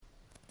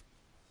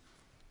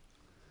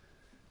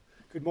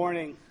Good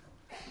morning.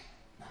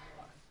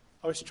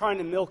 I was trying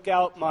to milk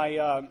out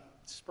my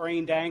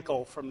sprained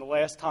ankle from the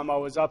last time I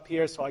was up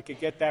here so I could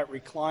get that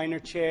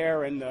recliner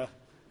chair and the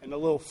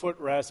little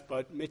footrest,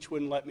 but Mitch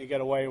wouldn't let me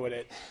get away with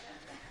it.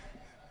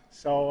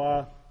 So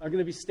I'm going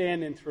to be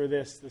standing through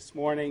this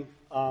morning.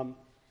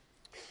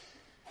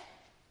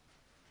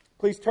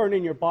 Please turn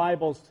in your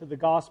Bibles to the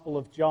Gospel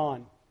of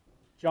John,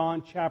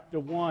 John chapter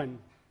 1,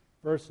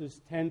 verses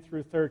 10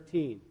 through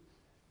 13.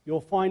 You'll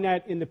find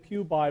that in the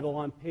Pew Bible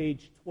on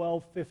page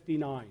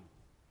 1259.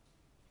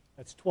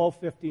 That's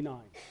 1259.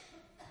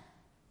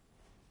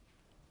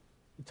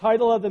 The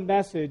title of the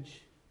message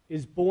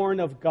is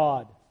Born of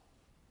God.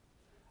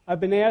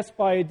 I've been asked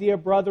by a dear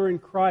brother in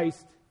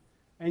Christ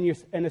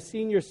and a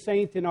senior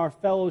saint in our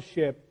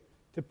fellowship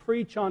to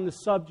preach on the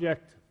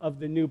subject of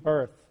the new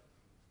birth.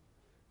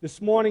 This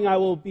morning I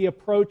will be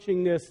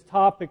approaching this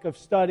topic of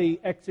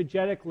study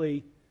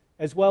exegetically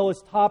as well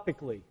as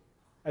topically,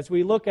 as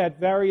we look at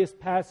various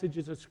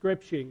passages of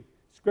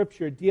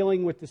Scripture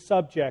dealing with the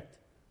subject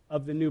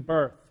of the new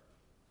birth.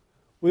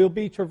 We will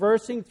be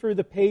traversing through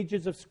the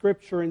pages of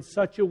Scripture in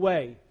such a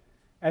way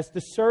as to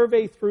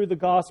survey through the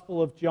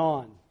Gospel of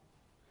John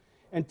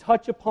and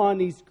touch upon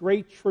these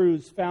great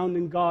truths found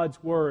in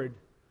God's Word,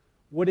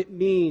 what it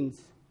means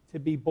to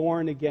be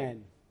born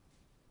again.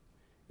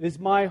 It is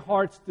my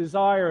heart's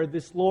desire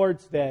this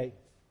Lord's Day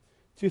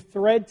to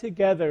thread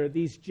together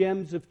these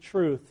gems of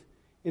truth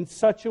in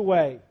such a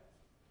way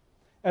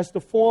as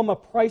to form a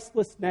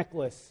priceless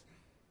necklace,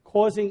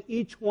 causing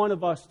each one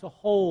of us to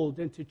hold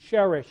and to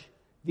cherish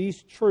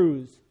these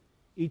truths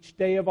each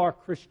day of our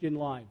Christian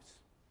lives.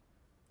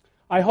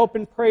 I hope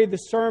and pray the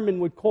sermon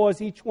would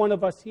cause each one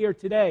of us here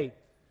today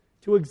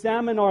to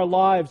examine our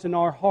lives and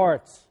our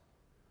hearts,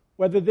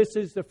 whether this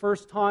is the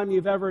first time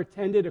you've ever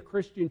attended a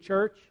Christian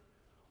church,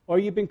 or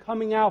you've been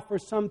coming out for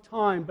some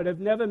time but have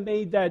never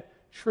made that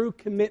true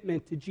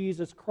commitment to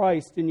Jesus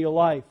Christ in your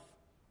life.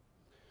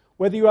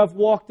 Whether you have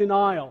walked an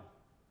aisle,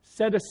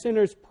 said a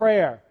sinner's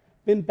prayer,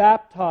 been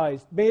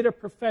baptized, made a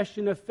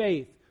profession of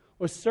faith,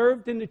 or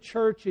served in the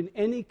church in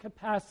any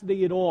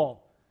capacity at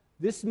all,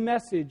 this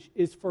message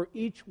is for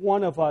each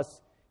one of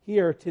us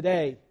here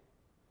today.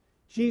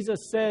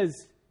 Jesus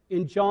says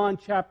in John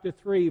chapter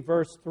 3,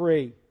 verse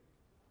 3,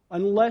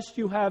 "Unless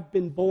you have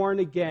been born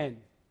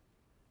again,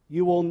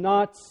 you will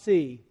not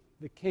see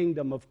the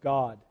kingdom of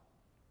God."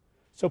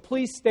 So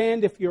please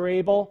stand if you're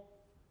able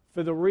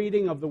for the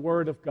reading of the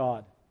Word of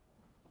God.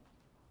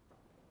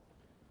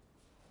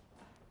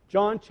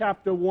 John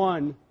chapter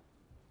 1,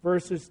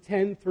 verses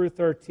 10 through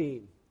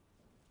 13.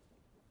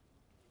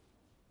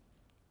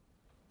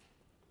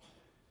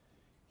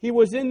 He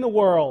was in the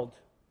world,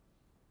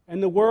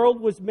 and the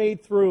world was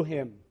made through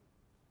him,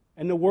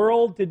 and the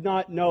world did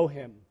not know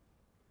him.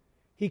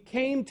 He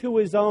came to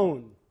his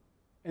own,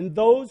 and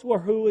those who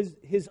were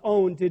his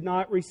own did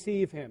not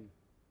receive him.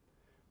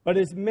 But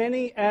as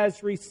many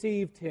as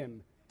received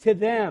him, to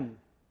them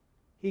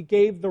he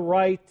gave the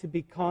right to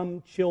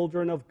become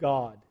children of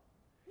God,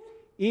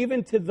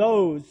 even to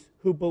those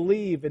who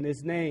believe in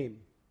his name,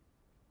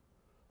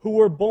 who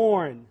were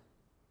born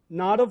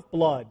not of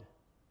blood,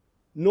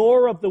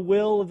 nor of the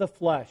will of the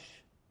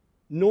flesh,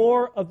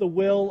 nor of the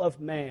will of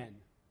man,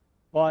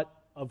 but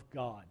of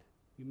God.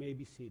 You may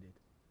be seated.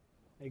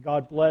 May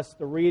God bless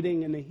the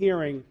reading and the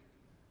hearing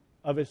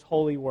of his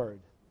holy word.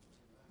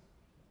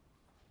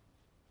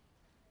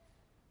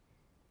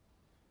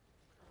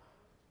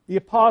 The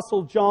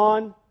Apostle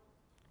John,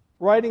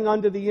 writing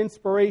under the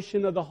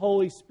inspiration of the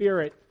Holy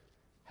Spirit,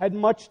 had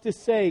much to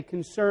say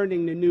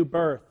concerning the new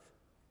birth.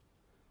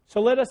 So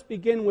let us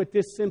begin with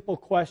this simple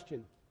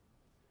question.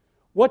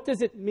 What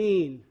does it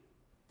mean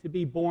to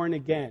be born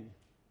again?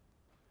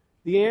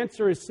 The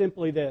answer is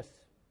simply this.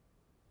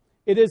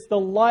 It is the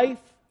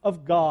life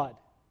of God.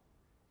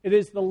 It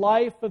is the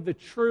life of the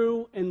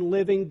true and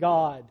living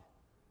God,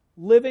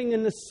 living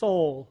in the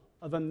soul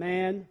of a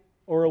man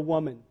or a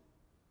woman.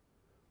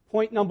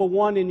 Point number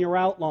 1 in your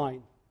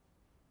outline.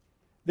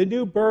 The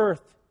new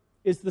birth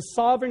is the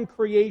sovereign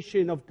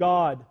creation of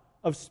God,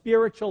 of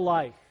spiritual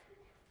life,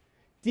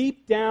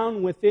 deep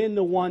down within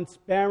the once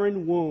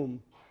barren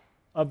womb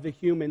of the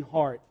human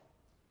heart.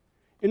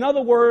 In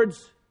other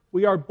words,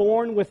 we are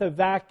born with a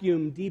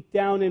vacuum deep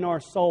down in our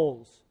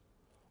souls,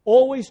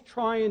 always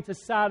trying to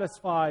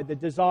satisfy the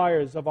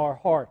desires of our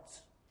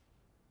hearts.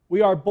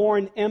 We are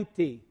born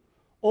empty,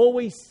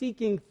 always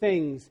seeking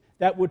things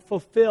that would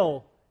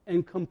fulfill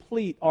and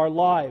complete our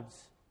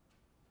lives.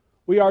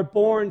 We are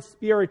born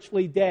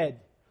spiritually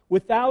dead,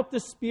 without the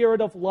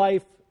spirit of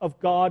life of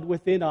God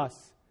within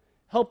us,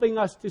 helping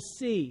us to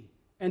see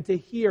and to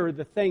hear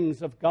the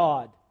things of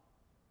God.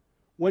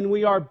 When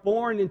we are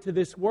born into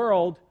this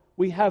world,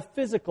 we have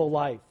physical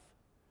life,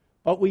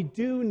 but we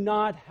do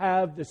not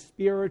have the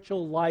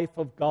spiritual life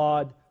of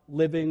God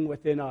living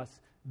within us.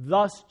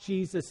 Thus,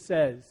 Jesus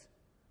says,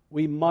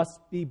 we must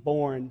be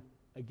born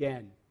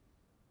again.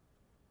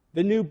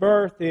 The new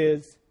birth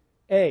is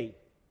A,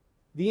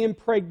 the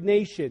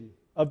impregnation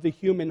of the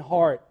human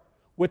heart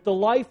with the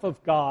life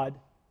of God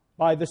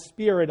by the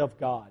Spirit of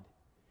God.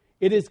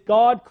 It is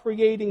God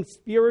creating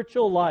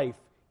spiritual life,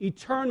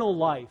 eternal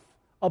life,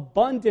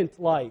 abundant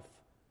life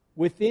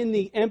within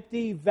the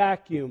empty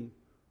vacuum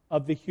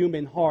of the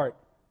human heart.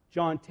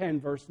 John 10,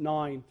 verse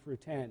 9 through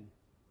 10.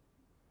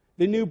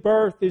 The new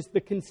birth is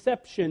the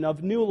conception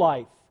of new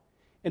life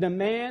in a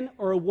man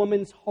or a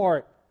woman's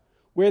heart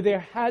where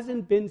there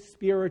hasn't been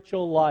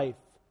spiritual life.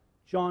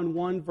 John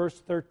 1,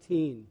 verse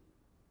 13.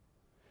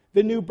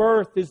 The new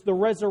birth is the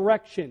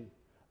resurrection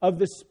of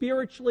the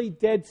spiritually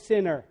dead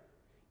sinner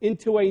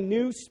into a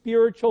new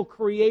spiritual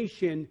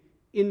creation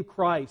in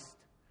Christ,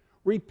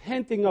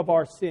 repenting of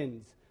our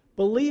sins,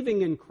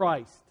 believing in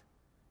Christ,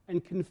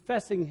 and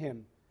confessing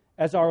Him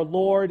as our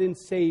Lord and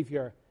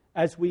Savior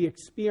as we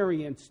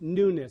experience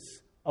newness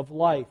of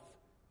life.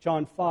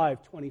 John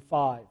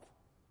 5:25.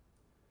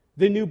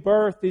 The new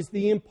birth is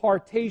the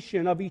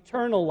impartation of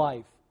eternal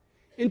life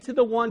into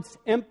the once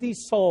empty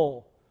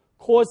soul,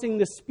 causing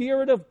the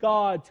Spirit of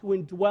God to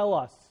indwell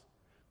us,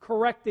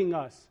 correcting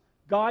us,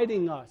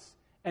 guiding us,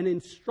 and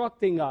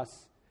instructing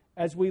us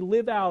as we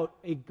live out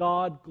a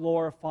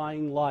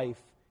God-glorifying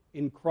life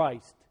in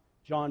Christ.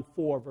 John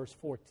 4, verse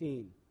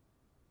 14.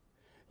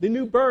 The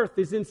new birth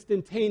is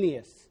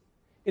instantaneous.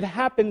 It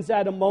happens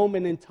at a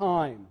moment in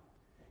time.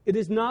 It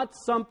is not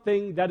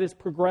something that is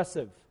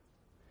progressive.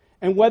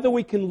 And whether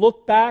we can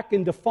look back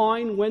and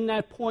define when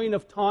that point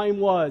of time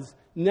was,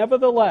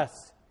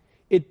 nevertheless,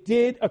 it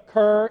did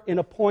occur in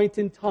a point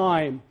in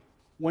time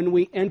when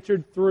we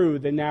entered through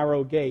the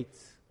narrow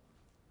gates.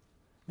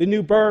 The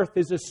new birth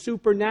is a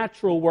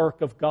supernatural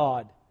work of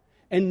God,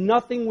 and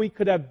nothing we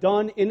could have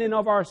done in and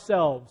of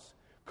ourselves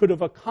could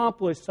have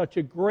accomplished such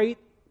a great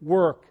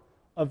work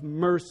of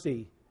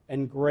mercy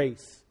and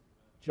grace.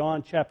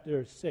 John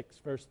chapter 6,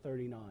 verse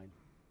 39.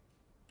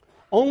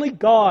 Only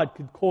God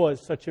could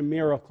cause such a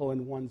miracle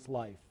in one's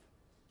life.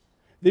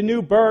 The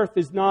new birth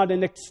is not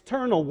an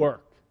external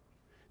work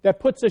that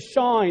puts a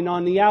shine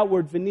on the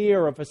outward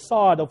veneer or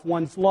facade of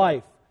one's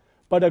life,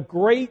 but a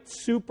great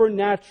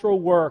supernatural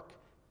work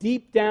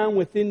deep down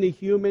within the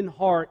human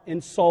heart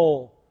and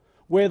soul,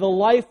 where the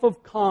life of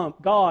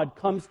God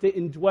comes to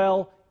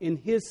indwell in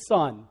His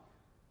Son,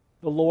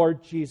 the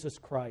Lord Jesus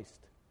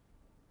Christ.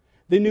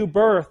 The new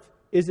birth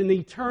is an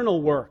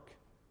eternal work,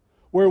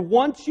 where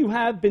once you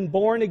have been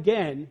born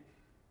again,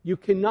 you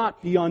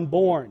cannot be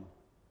unborn.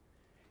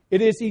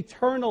 It is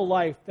eternal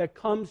life that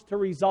comes to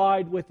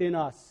reside within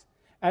us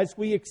as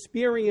we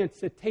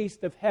experience a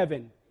taste of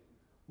heaven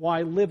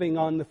while living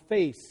on the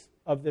face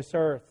of this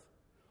earth,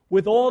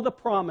 with all the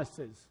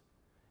promises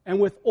and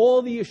with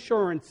all the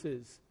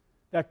assurances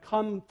that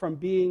come from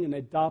being an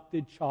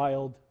adopted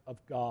child of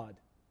God.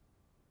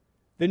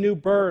 The new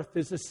birth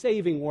is a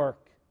saving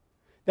work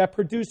that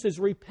produces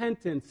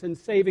repentance and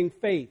saving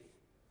faith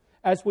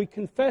as we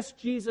confess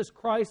Jesus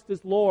Christ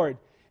as Lord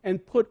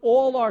and put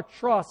all our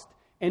trust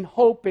and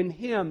hope in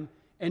Him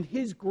and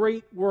His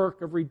great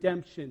work of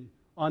redemption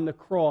on the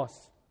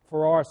cross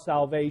for our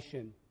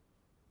salvation.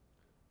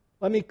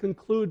 Let me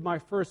conclude my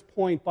first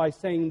point by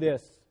saying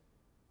this.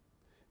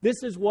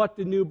 This is what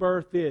the new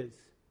birth is.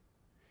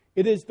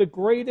 It is the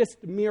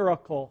greatest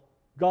miracle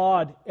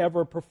God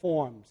ever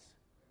performs.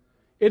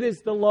 It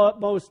is the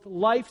most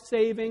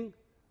life-saving,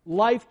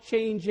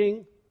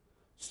 life-changing,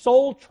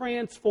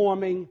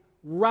 soul-transforming,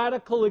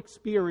 radical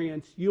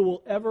experience you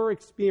will ever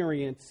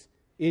experience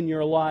in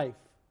your life.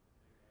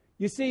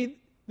 You see,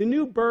 the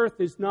new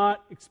birth is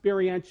not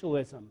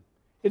experientialism.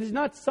 It is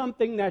not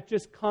something that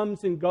just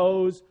comes and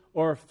goes,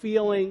 or a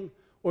feeling,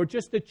 or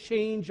just a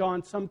change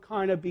on some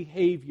kind of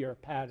behavior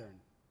pattern.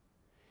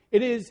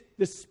 It is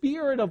the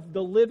Spirit of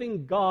the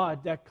living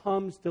God that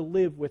comes to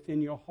live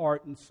within your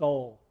heart and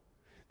soul.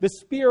 The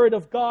Spirit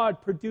of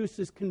God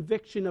produces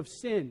conviction of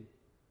sin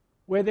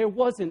where there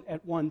wasn't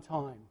at one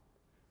time.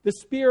 The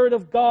Spirit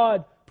of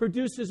God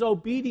produces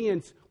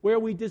obedience where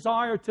we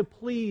desire to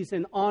please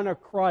and honor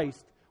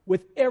Christ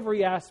with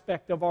every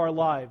aspect of our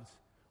lives,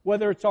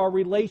 whether it's our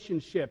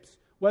relationships,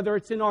 whether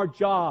it's in our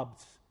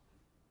jobs,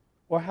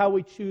 or how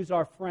we choose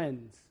our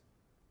friends.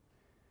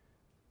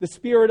 The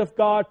Spirit of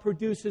God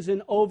produces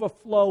an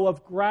overflow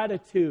of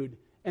gratitude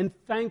and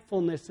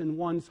thankfulness in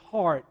one's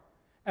heart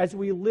as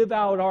we live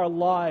out our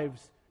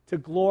lives to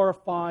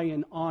glorify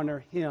and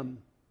honor Him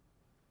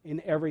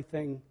in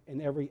everything,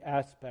 in every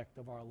aspect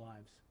of our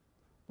lives.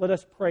 Let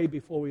us pray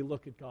before we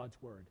look at God's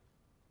Word.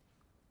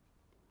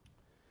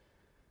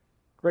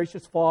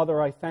 Gracious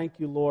Father, I thank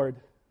you, Lord,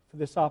 for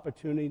this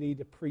opportunity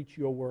to preach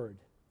your Word.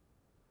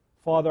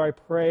 Father, I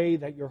pray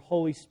that your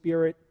Holy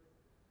Spirit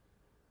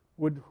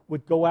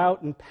would go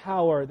out in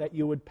power, that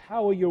you would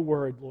power your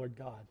Word, Lord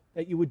God,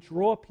 that you would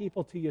draw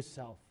people to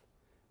yourself,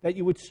 that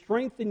you would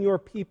strengthen your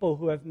people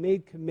who have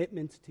made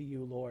commitments to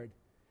you, Lord,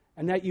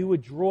 and that you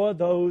would draw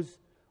those,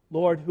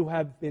 Lord, who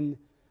have been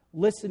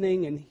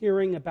listening and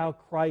hearing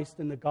about Christ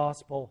and the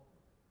gospel,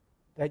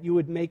 that you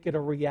would make it a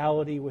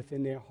reality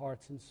within their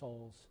hearts and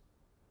souls.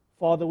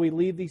 Father, we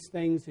leave these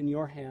things in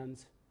your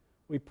hands.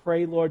 We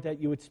pray, Lord, that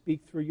you would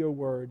speak through your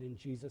word in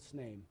Jesus'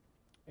 name.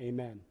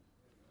 Amen.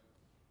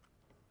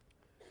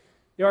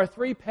 There are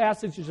three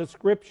passages of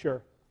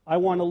Scripture I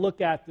want to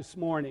look at this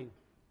morning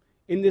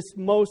in this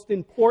most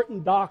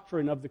important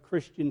doctrine of the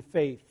Christian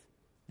faith,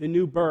 the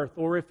new birth,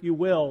 or if you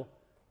will,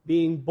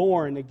 being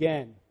born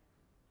again.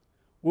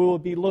 We will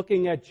be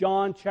looking at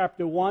John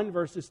chapter 1,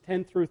 verses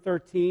 10 through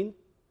 13,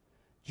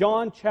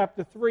 John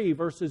chapter 3,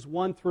 verses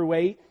 1 through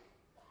 8,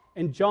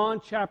 and John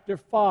chapter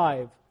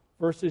 5,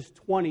 verses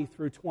 20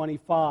 through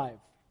 25.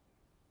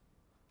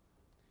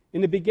 In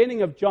the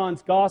beginning of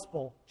John's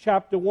Gospel,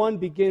 chapter 1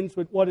 begins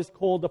with what is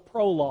called a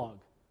prologue,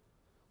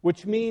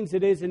 which means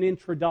it is an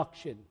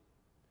introduction.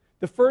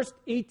 The first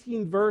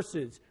 18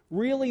 verses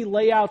really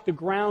lay out the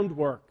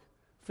groundwork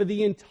for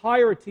the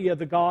entirety of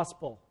the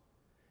Gospel.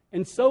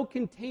 And so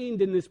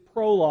contained in this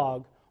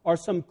prologue are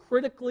some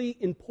critically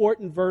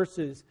important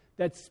verses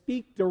that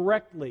speak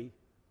directly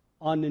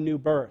on the new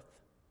birth.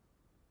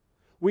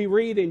 We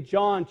read in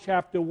John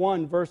chapter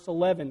 1, verse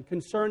 11,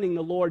 concerning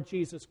the Lord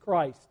Jesus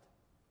Christ,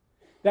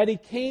 that he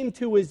came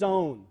to his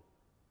own,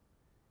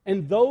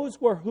 and those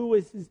who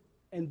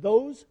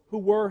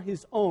were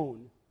his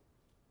own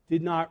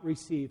did not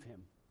receive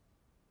him.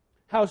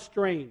 How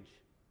strange.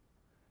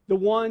 The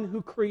one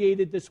who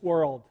created this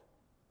world,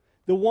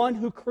 the one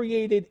who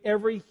created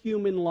every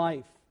human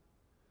life,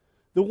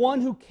 the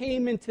one who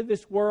came into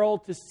this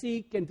world to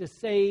seek and to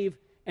save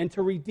and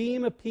to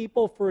redeem a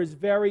people for his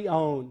very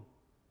own,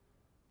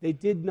 they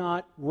did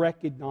not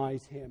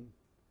recognize him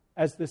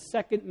as the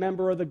second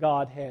member of the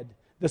Godhead,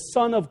 the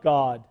Son of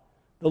God,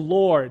 the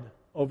Lord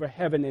over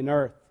heaven and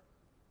earth.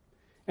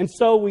 And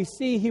so we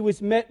see he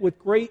was met with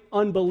great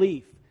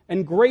unbelief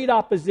and great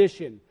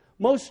opposition,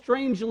 most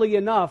strangely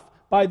enough,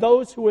 by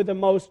those who were the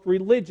most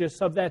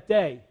religious of that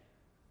day.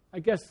 I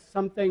guess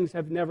some things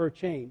have never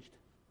changed.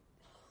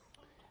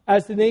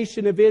 As the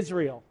nation of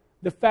Israel,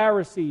 the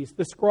Pharisees,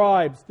 the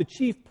scribes, the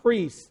chief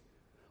priests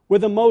were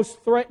the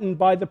most threatened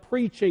by the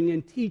preaching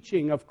and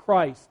teaching of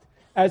Christ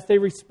as they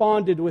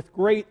responded with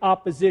great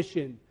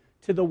opposition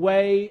to the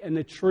way and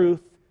the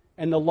truth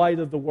and the light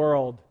of the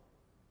world,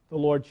 the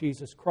Lord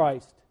Jesus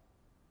Christ.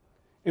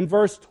 In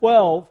verse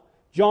 12,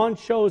 John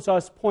shows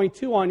us, point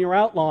 2 on your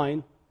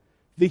outline,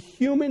 the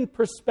human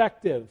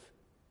perspective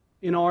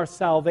in our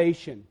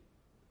salvation.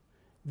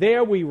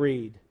 There we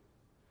read,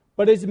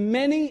 but as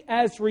many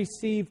as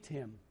received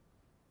him,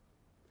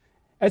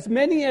 as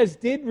many as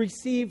did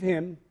receive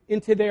him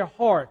into their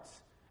hearts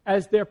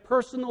as their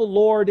personal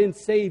Lord and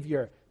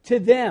Savior, to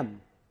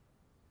them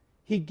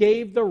he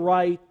gave the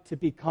right to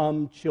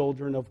become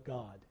children of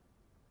God.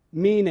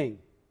 Meaning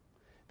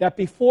that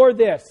before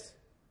this,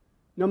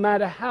 no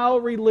matter how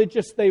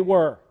religious they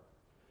were,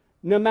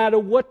 no matter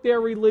what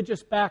their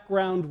religious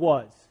background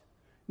was,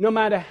 no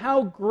matter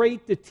how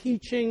great the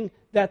teaching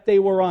that they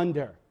were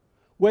under,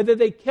 whether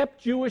they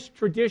kept Jewish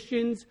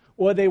traditions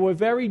or they were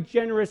very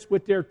generous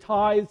with their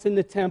tithes in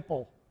the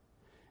temple,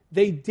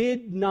 they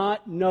did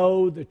not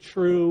know the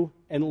true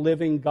and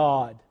living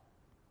God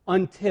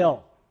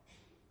until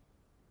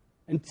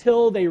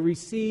they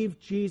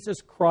received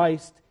Jesus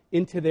Christ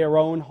into their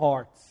own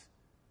hearts.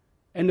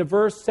 And the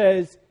verse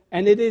says,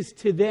 and it is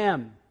to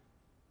them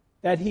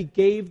that he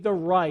gave the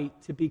right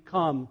to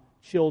become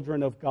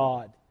children of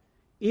God,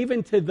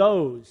 even to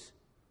those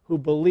who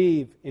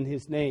believe in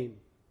his name.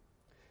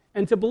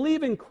 And to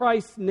believe in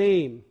Christ's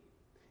name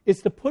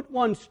is to put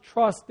one's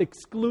trust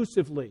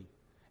exclusively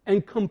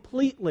and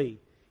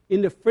completely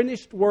in the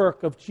finished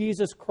work of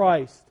Jesus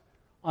Christ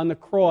on the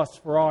cross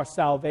for our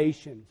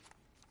salvation.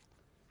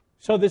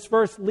 So this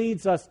verse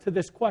leads us to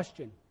this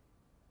question.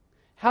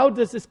 How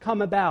does this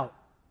come about?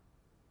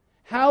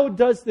 How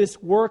does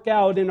this work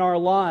out in our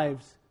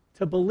lives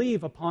to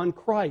believe upon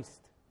Christ?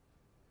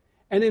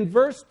 And in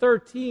verse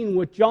 13,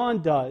 what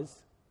John does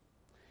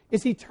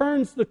is he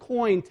turns the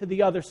coin to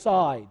the other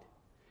side.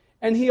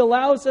 And he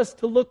allows us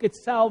to look at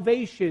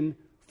salvation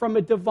from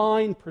a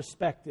divine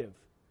perspective,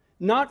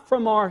 not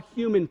from our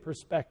human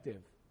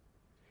perspective.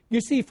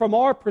 You see, from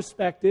our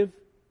perspective,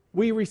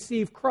 we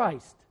receive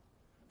Christ.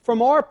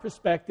 From our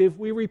perspective,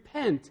 we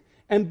repent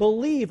and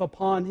believe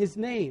upon his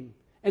name.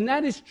 And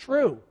that is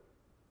true.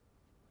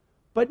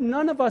 But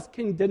none of us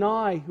can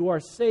deny who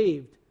are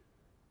saved,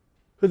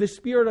 who the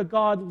Spirit of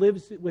God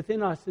lives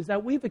within us, is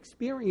that we've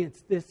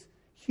experienced this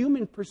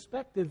human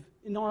perspective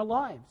in our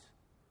lives.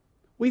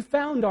 We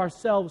found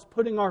ourselves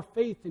putting our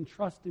faith and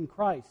trust in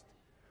Christ.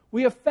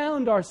 We have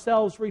found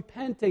ourselves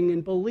repenting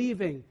and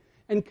believing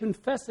and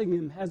confessing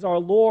him as our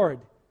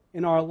Lord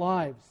in our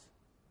lives.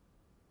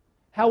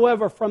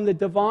 However, from the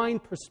divine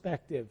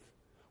perspective,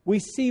 we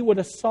see what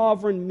a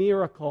sovereign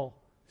miracle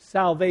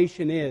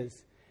salvation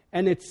is.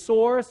 And its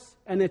source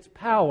and its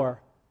power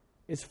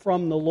is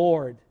from the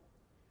Lord.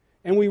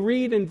 And we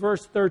read in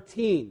verse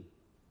 13,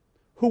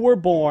 who were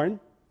born,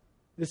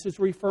 this is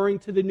referring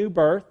to the new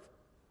birth,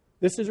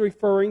 this is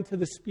referring to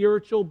the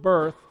spiritual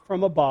birth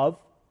from above.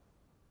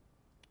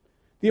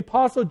 The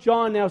Apostle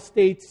John now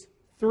states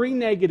 3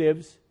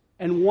 negatives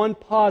and 1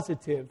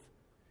 positive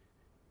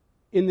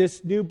in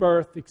this new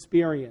birth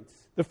experience.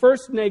 The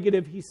first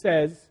negative, he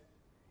says,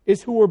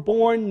 is who were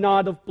born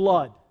not of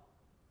blood,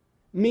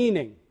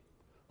 meaning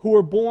who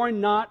were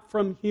born not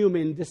from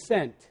human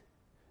descent,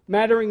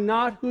 mattering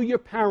not who your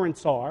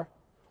parents are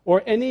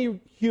or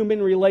any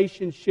human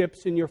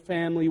relationships in your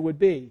family would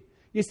be.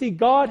 You see,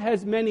 God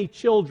has many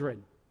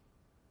children,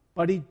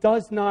 but He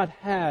does not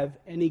have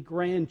any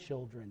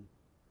grandchildren.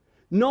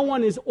 No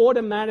one is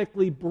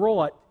automatically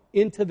brought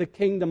into the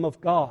kingdom of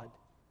God.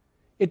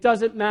 It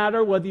doesn't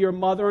matter whether your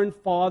mother and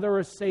father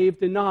are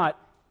saved or not,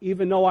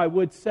 even though I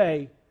would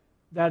say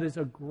that is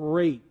a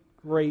great,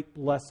 great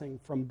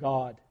blessing from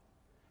God.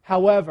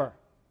 However,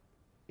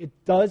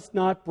 it does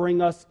not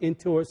bring us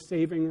into a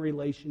saving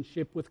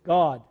relationship with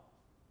God.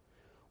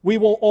 We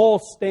will all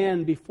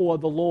stand before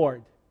the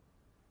Lord,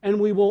 and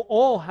we will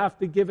all have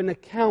to give an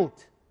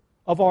account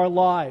of our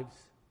lives.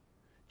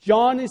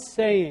 John is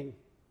saying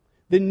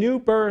the new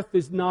birth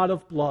is not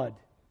of blood.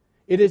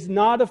 It is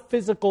not of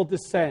physical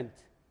descent.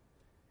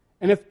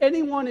 And if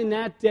anyone in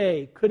that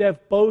day could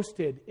have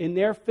boasted in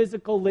their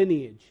physical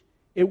lineage,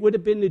 it would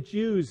have been the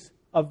Jews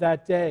of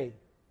that day.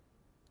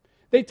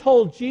 They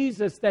told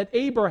Jesus that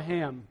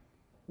Abraham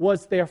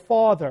was their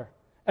father,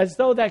 as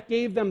though that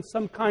gave them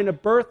some kind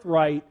of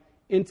birthright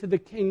into the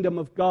kingdom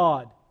of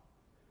God.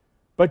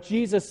 But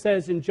Jesus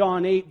says in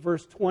John 8,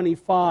 verse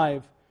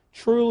 25,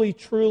 "Truly,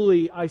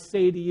 truly, I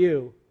say to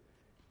you,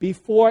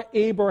 before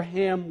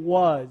Abraham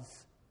was,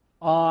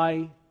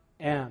 I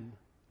am."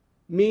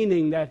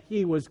 Meaning that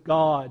He was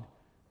God,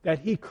 that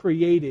He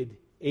created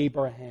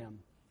Abraham.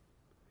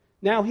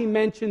 Now He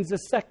mentions a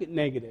second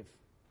negative.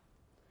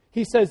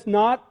 He says,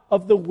 not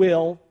of the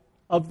will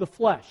of the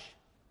flesh.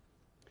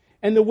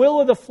 And the will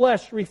of the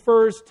flesh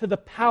refers to the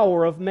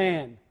power of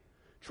man,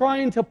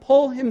 trying to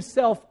pull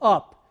himself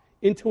up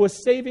into a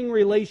saving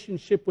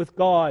relationship with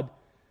God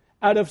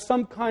out of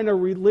some kind of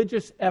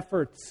religious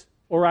efforts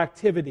or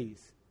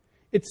activities.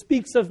 It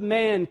speaks of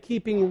man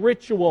keeping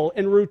ritual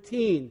and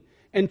routine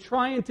and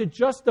trying to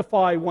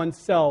justify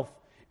oneself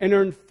and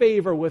earn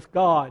favor with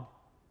God.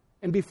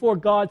 And before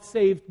God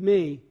saved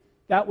me,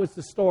 that was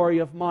the story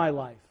of my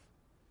life.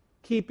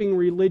 Keeping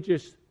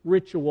religious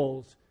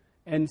rituals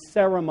and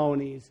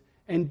ceremonies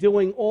and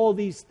doing all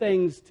these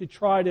things to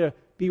try to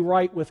be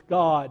right with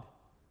God.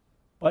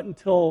 But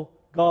until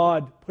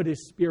God put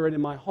His Spirit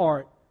in my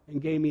heart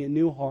and gave me a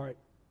new heart,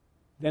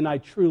 then I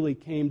truly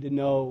came to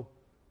know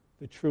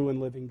the true and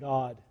living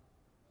God.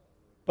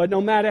 But no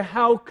matter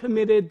how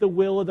committed the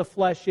will of the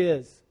flesh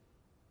is,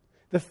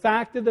 the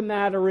fact of the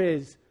matter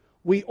is,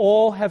 we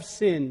all have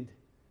sinned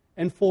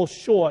and fall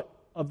short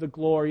of the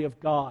glory of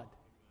God.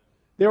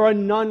 There are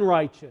none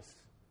righteous.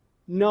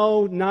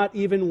 No, not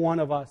even one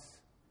of us.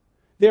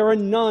 There are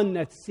none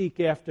that seek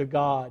after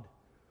God.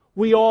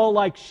 We all,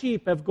 like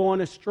sheep, have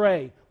gone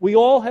astray. We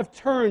all have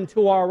turned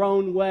to our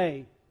own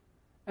way.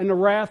 And the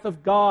wrath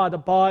of God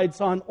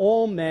abides on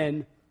all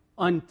men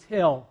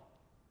until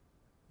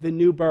the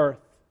new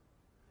birth,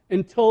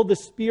 until the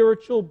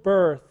spiritual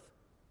birth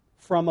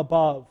from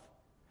above.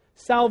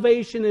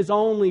 Salvation is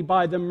only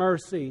by the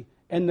mercy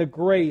and the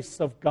grace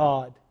of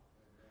God.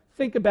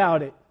 Think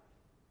about it.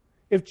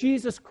 If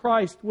Jesus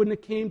Christ wouldn't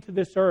have came to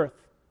this earth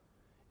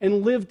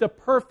and lived a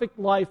perfect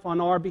life on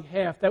our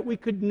behalf that we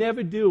could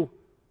never do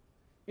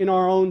in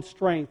our own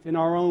strength, in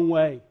our own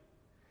way,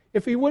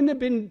 if He wouldn't have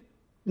been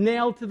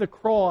nailed to the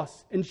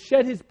cross and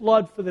shed His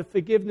blood for the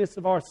forgiveness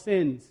of our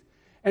sins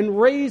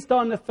and raised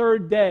on the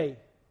third day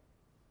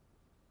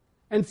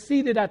and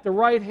seated at the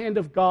right hand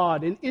of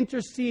God and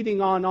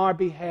interceding on our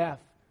behalf,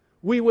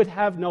 we would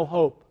have no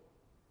hope.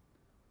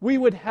 We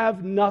would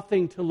have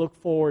nothing to look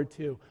forward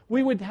to.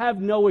 We would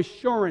have no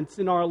assurance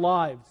in our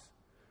lives.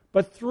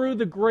 But through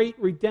the great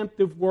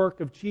redemptive work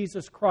of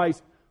Jesus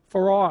Christ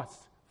for us,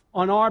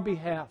 on our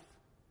behalf,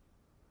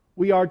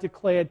 we are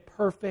declared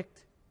perfect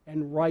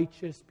and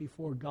righteous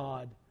before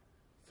God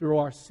through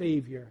our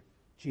Savior,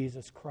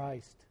 Jesus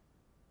Christ.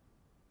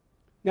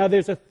 Now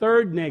there's a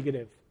third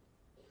negative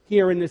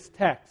here in this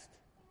text.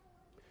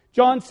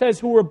 John says,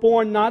 who were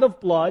born not of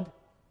blood,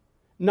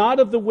 not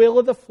of the will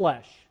of the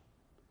flesh.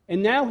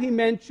 And now he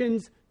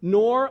mentions,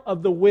 nor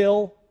of the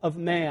will of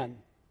man.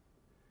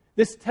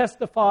 This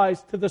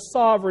testifies to the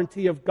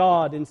sovereignty of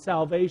God in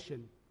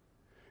salvation.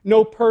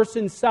 No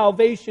person's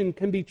salvation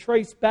can be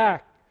traced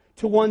back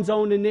to one's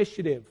own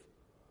initiative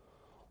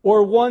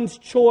or one's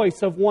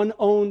choice of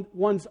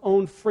one's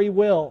own free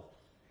will.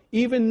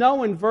 Even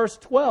though in verse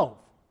 12,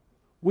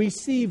 we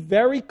see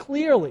very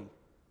clearly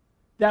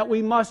that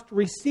we must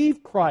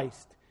receive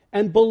Christ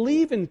and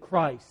believe in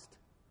Christ.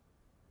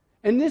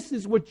 And this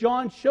is what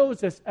John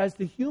shows us as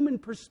the human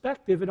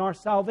perspective in our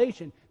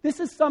salvation. This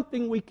is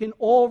something we can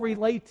all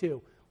relate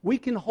to. We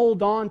can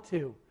hold on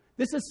to.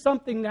 This is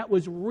something that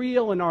was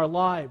real in our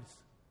lives.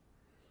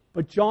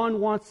 But John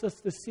wants us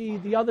to see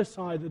the other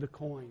side of the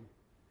coin.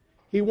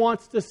 He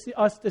wants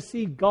us to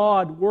see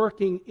God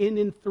working in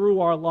and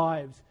through our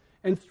lives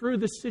and through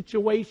the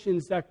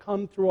situations that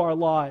come through our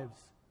lives.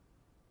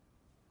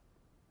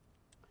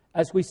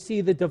 As we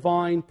see the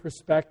divine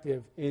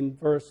perspective in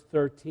verse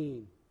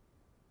 13.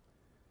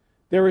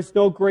 There is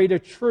no greater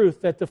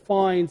truth that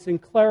defines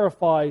and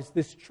clarifies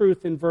this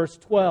truth in verse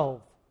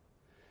 12.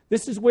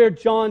 This is where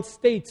John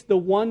states the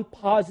one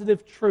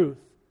positive truth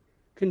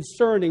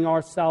concerning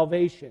our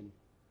salvation.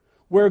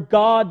 where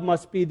God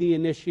must be the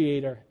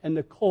initiator and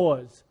the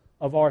cause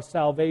of our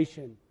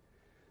salvation.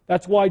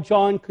 That's why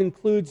John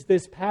concludes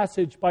this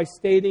passage by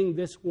stating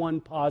this one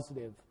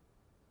positive: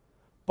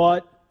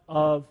 but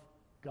of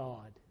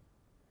God.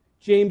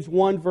 James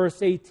 1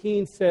 verse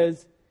 18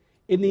 says,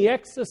 "In the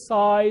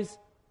exercise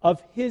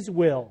of His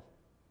will,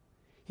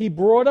 He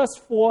brought us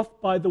forth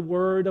by the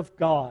word of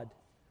God,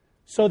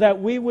 so that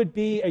we would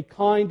be a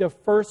kind of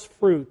first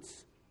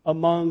fruits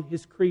among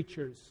His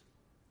creatures."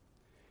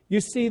 You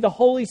see, the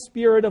Holy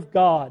Spirit of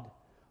God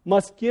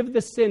must give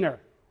the sinner,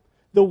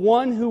 the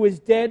one who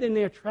is dead in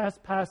their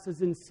trespasses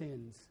and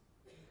sins,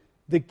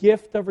 the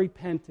gift of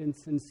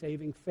repentance and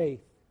saving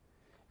faith,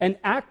 and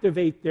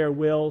activate their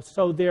will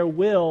so their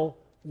will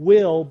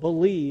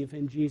believe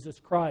in Jesus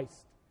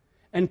Christ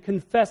and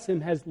confess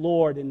Him as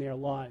Lord in their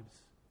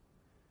lives.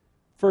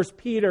 1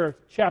 Peter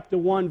chapter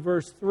 1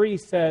 verse 3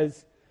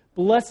 says,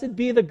 "Blessed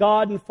be the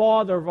God and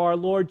Father of our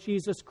Lord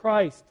Jesus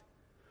Christ,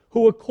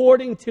 who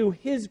according to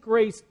His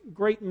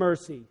great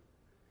mercy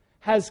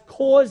has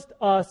caused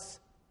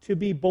us to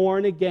be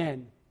born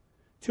again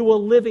to a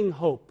living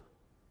hope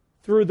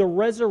through the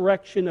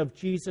resurrection of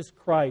Jesus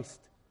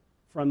Christ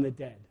from the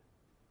dead."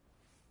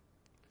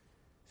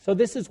 So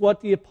this is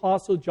what the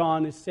Apostle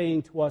John is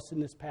saying to us in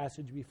this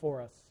passage before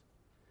us: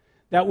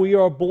 that we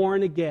are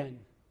born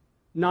again,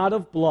 not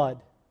of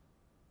blood,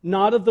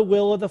 not of the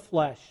will of the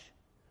flesh,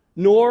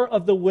 nor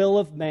of the will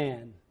of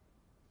man,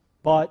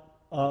 but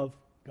of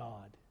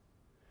God.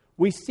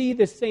 We see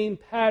the same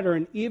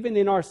pattern even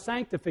in our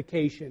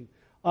sanctification.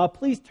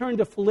 Please turn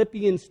to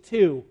Philippians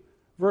 2,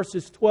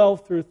 verses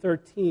 12 through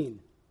 13.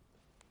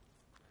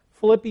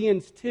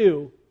 Philippians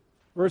 2,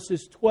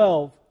 verses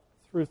 12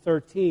 through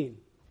 13.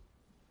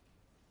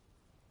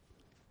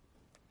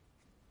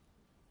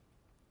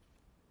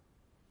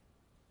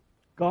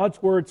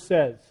 God's Word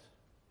says,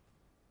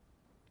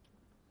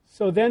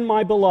 "So then,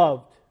 my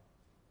beloved,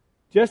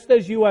 just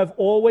as you have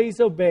always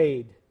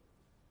obeyed,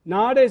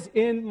 not as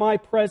in my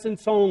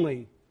presence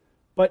only,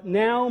 but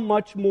now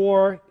much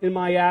more in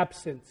my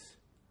absence,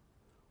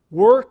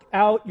 work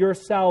out your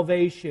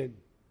salvation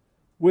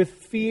with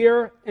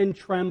fear and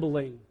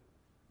trembling."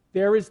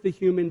 There is the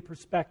human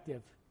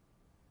perspective.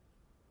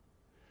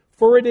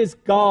 "For it is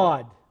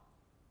God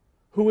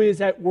who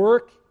is at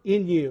work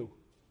in you,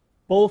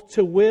 both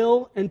to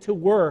will and to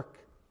work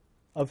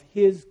of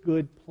His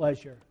good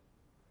pleasure."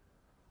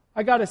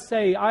 I got to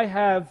say, I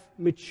have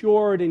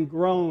matured and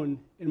grown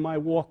in my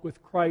walk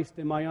with Christ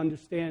and my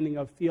understanding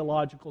of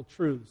theological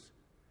truths,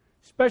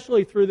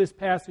 especially through this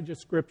passage of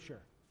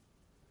Scripture.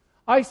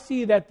 I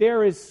see that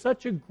there is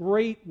such a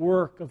great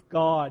work of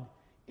God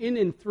in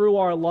and through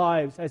our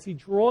lives as He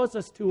draws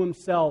us to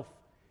Himself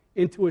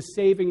into a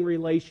saving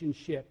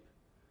relationship.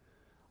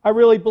 I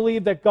really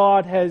believe that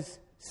God has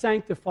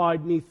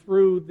sanctified me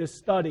through this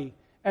study,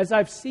 as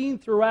I've seen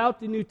throughout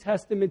the New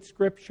Testament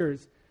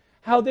Scriptures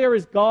how there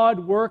is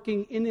God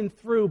working in and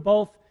through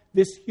both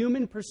this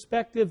human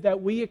perspective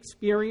that we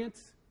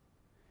experience,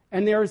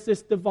 and there is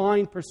this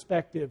divine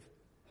perspective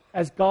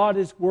as God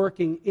is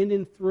working in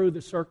and through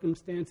the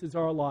circumstances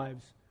of our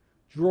lives,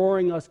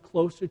 drawing us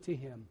closer to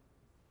Him.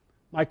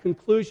 My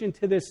conclusion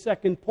to this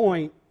second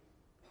point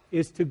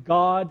is, to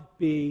God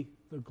be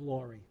the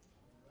glory.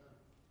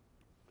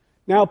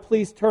 Now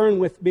please turn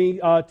with me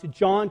to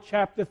John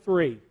chapter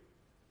 3,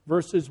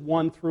 verses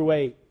 1 through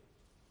 8.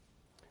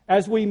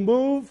 As we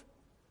move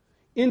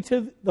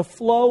into the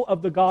flow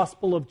of the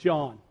Gospel of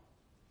John,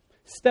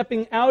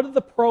 stepping out of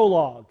the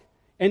prologue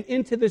and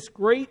into this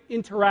great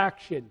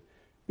interaction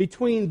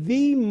between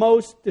the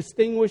most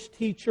distinguished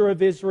teacher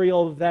of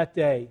Israel of that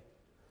day,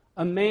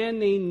 a man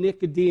named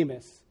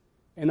Nicodemus,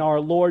 and our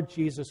Lord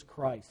Jesus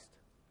Christ.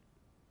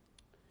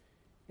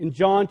 In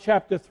John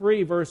chapter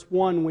 3, verse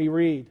 1, we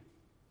read,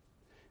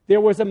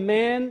 "There was a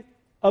man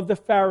of the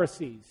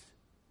Pharisees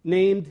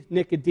named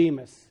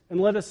Nicodemus." And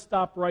let us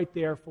stop right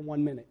there for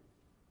 1 minute.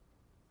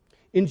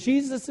 In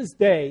Jesus'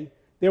 day,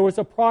 there was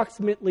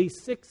approximately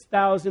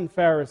 6,000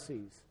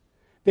 Pharisees.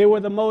 They were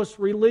the most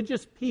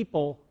religious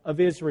people of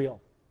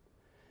Israel.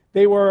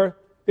 There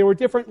were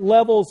different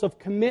levels of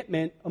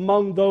commitment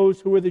among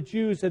those who were the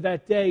Jews of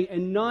that day,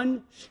 and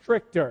none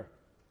stricter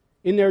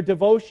in their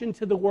devotion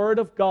to the Word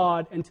of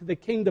God and to the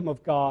kingdom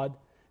of God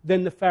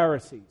than the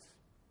Pharisees.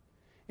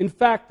 In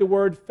fact, the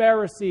word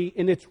Pharisee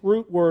in its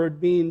root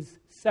word means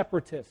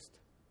separatist,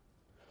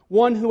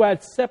 one who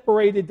had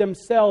separated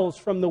themselves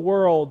from the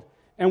world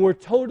and were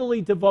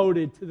totally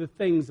devoted to the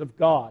things of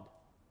God.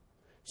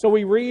 So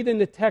we read in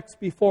the text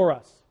before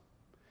us,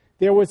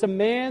 "There was a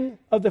man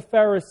of the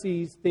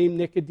Pharisees named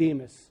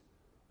Nicodemus,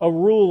 a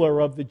ruler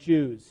of the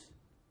Jews."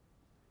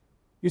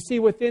 You see,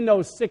 within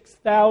those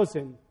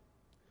 6,000,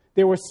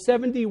 there were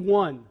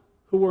 71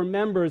 who were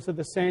members of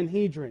the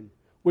Sanhedrin,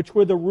 which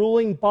were the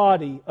ruling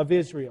body of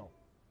Israel.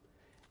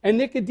 And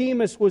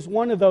Nicodemus was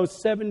one of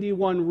those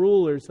 71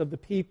 rulers of the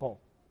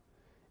people.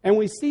 And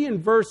we see in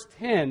verse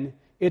 10,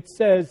 it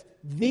says,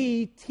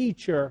 "the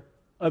teacher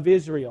of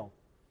Israel."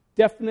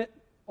 Definite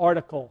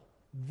article,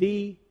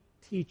 the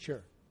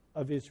teacher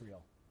of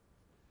Israel.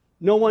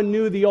 No one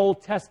knew the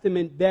Old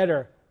Testament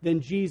better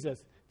than Jesus,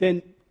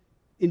 than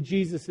in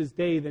Jesus'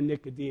 day than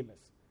Nicodemus.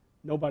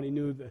 Nobody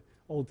knew the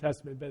Old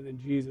Testament better than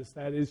Jesus.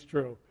 That is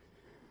true.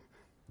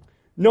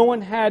 No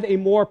one had a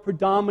more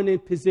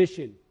predominant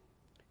position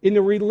in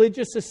the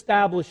religious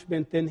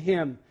establishment than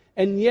him.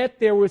 And yet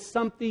there was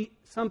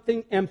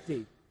something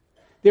empty.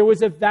 There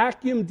was a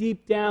vacuum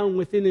deep down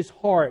within his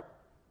heart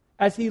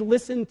as he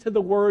listened to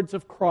the words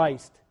of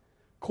Christ,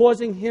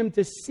 causing him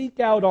to seek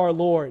out our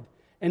Lord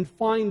and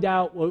find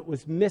out what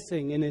was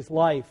missing in his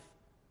life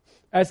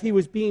as he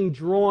was being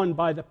drawn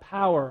by the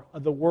power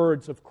of the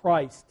words of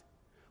Christ.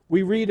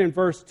 We read in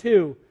verse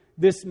 2,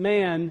 this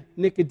man,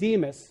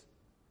 Nicodemus,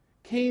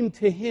 came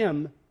to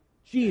him,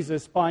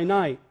 Jesus, by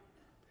night.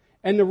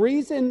 And the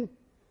reason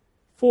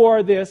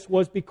for this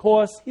was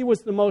because he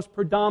was the most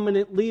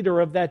predominant leader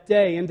of that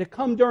day. And to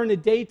come during the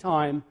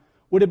daytime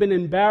would have been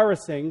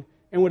embarrassing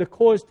and would have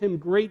caused him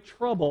great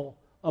trouble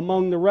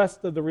among the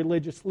rest of the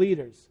religious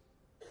leaders.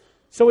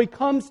 So he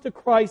comes to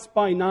Christ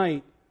by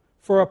night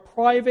for a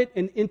private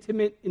and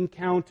intimate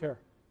encounter.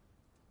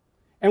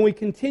 And we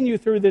continue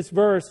through this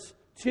verse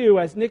 2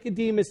 as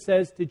Nicodemus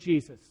says to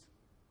Jesus,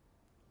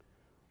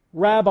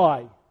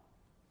 Rabbi,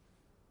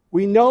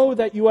 we know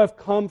that you have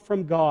come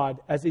from God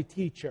as a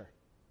teacher,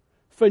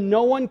 for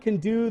no one can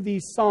do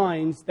these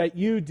signs that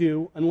you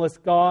do unless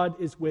God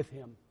is with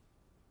him.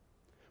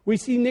 We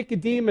see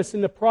Nicodemus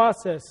in the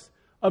process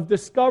of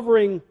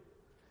discovering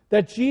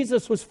that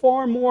Jesus was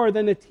far more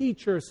than a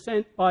teacher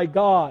sent by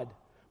God,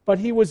 but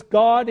he was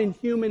God in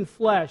human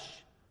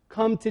flesh,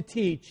 come to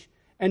teach,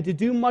 and to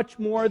do much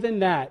more than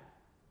that.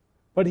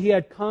 But he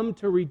had come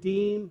to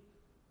redeem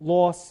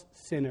lost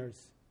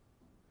sinners.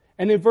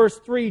 And in verse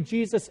 3,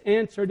 Jesus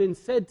answered and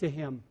said to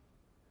him,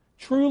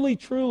 Truly,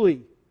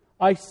 truly,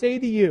 I say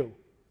to you,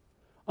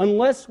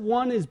 unless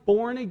one is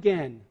born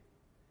again,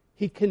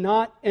 he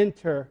cannot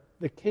enter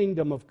the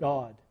kingdom of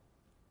God.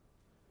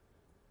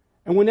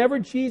 And whenever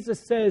Jesus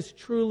says,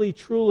 truly,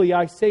 truly,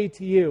 I say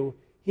to you,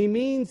 he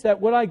means that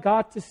what I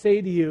got to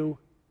say to you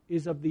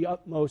is of the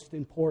utmost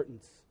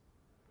importance.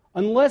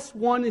 Unless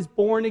one is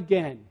born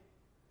again,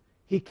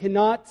 he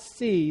cannot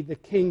see the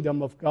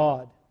kingdom of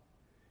God.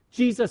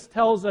 Jesus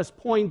tells us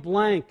point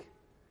blank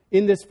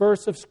in this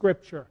verse of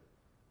Scripture,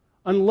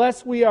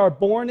 unless we are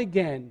born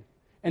again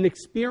and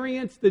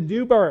experience the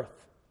new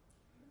birth,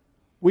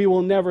 we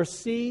will never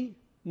see,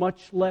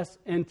 much less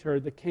enter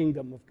the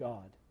kingdom of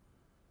God.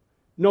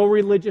 No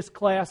religious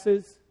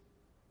classes,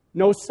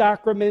 no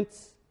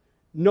sacraments,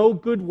 no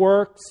good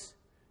works,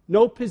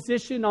 no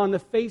position on the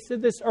face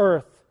of this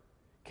earth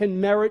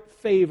can merit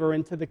favor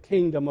into the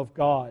kingdom of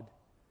God.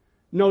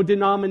 No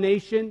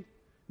denomination,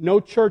 no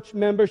church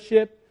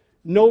membership,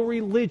 no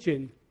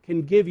religion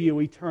can give you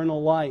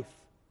eternal life.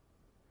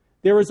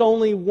 There is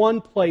only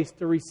one place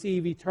to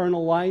receive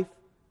eternal life,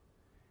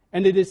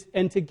 and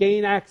to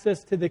gain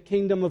access to the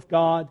kingdom of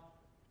God,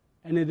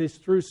 and it is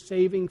through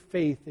saving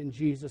faith in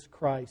Jesus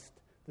Christ,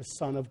 the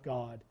Son of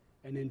God,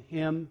 and in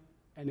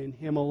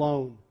Him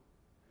alone.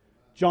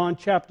 John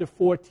chapter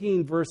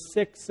 14, verse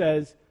 6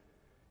 says,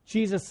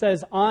 Jesus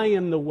says, I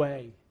am the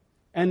way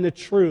and the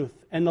truth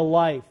and the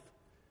life.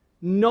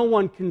 No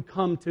one can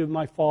come to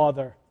my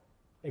Father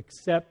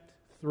except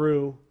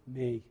through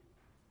me.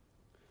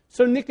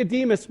 So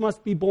Nicodemus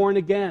must be born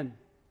again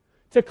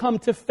to come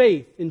to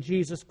faith in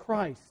Jesus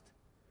Christ.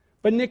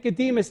 But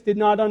Nicodemus did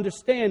not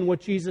understand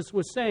what Jesus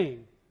was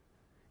saying.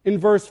 In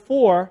verse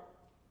 4,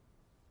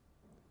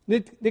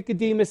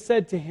 Nicodemus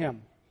said to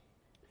him,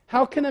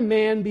 How can a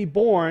man be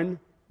born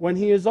when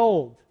he is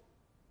old?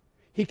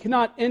 He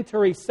cannot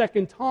enter a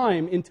second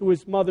time into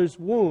his mother's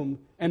womb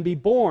and be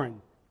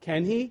born,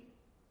 can he?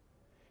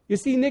 You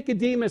see,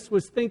 Nicodemus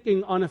was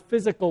thinking on a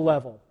physical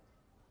level.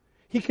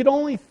 He could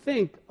only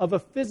think of a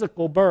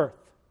physical birth.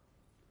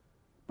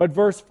 But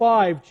verse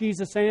 5,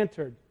 Jesus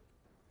answered,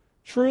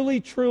 Truly,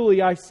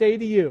 truly, I say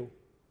to you,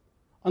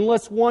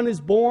 unless one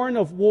is born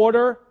of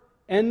water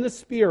and the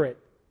Spirit,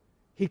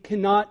 he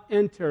cannot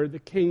enter the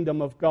kingdom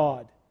of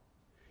God.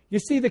 You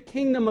see, the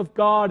kingdom of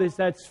God is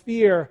that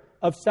sphere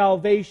of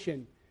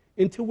salvation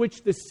into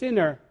which the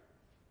sinner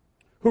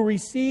who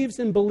receives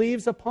and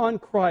believes upon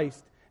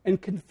Christ and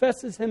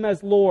confesses Him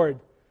as Lord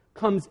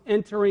comes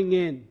entering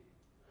in,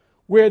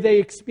 where they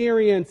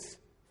experience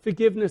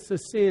forgiveness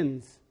of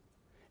sins,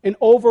 an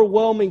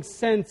overwhelming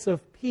sense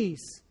of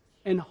peace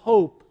and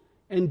hope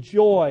and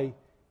joy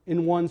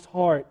in one's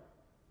heart.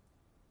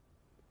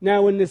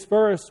 Now in this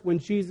verse, when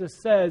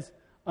Jesus says,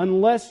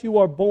 unless you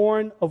are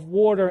born of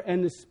water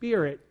and the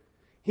Spirit,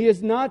 He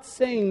is not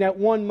saying that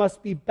one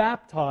must be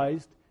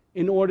baptized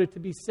in order to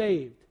be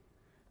saved.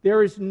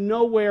 There is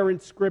nowhere in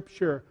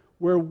Scripture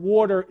where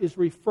water is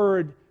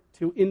referred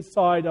to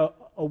inside a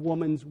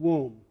woman's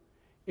womb.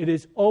 It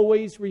is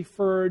always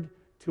referred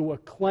to a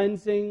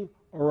cleansing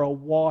or a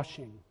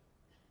washing.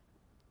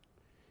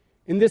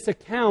 In this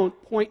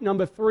account, point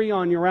number 3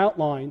 on your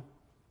outline,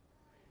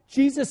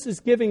 Jesus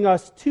is giving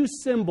us two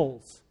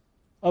symbols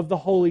of the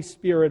Holy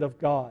Spirit of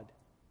God.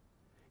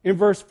 In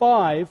verse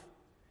 5,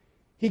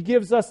 He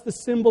gives us the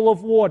symbol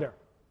of water.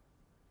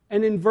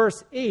 And in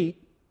verse 8,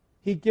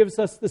 he gives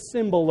us the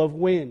symbol of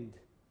wind.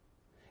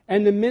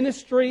 And the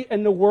ministry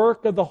and the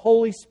work of the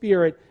Holy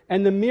Spirit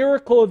and the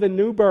miracle of the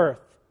new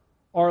birth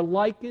are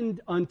likened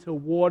unto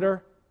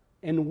water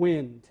and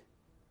wind.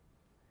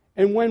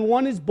 And when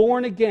one is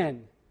born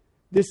again,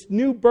 this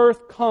new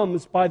birth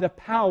comes by the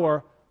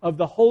power of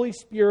the Holy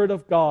Spirit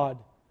of God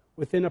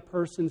within a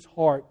person's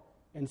heart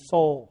and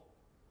soul.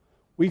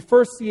 We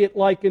first see it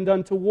likened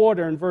unto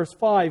water in verse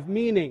 5,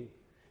 meaning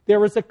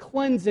there is a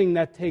cleansing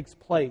that takes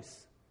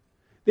place.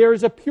 There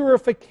is a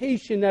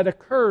purification that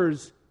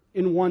occurs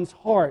in one's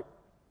heart.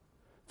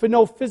 For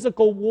no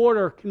physical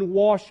water can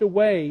wash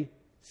away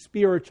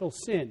spiritual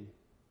sin.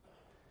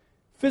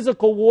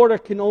 Physical water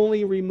can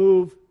only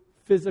remove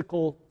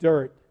physical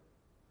dirt.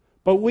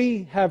 But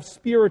we have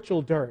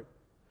spiritual dirt.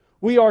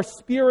 We are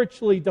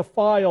spiritually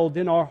defiled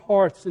in our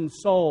hearts and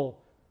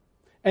soul.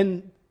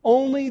 And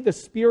only the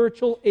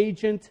spiritual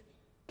agent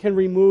can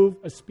remove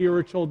a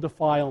spiritual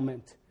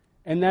defilement.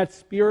 And that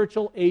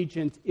spiritual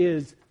agent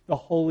is the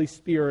Holy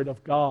Spirit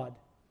of God.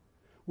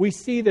 We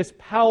see this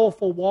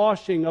powerful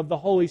washing of the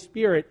Holy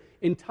Spirit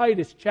in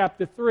Titus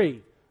chapter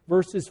 3,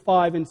 verses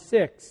 5 and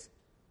 6,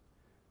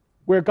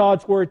 where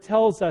God's Word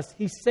tells us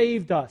He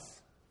saved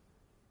us,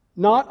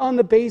 not on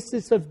the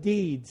basis of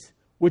deeds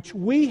which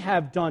we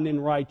have done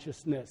in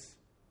righteousness,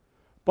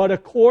 but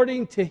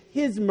according to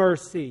His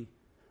mercy,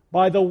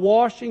 by the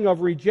washing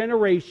of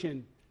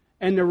regeneration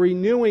and the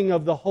renewing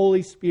of the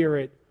Holy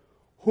Spirit,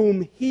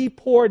 whom He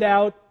poured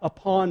out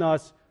upon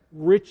us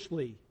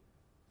richly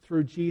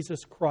through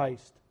Jesus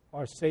Christ,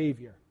 our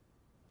Savior.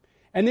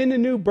 And in the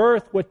new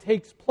birth, what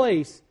takes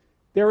place,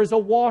 there is a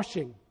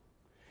washing.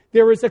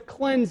 There is a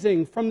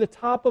cleansing from the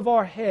top of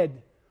our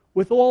head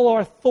with all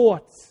our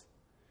thoughts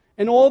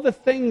and all the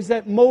things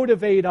that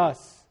motivate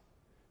us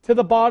to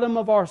the bottom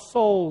of our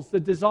souls, the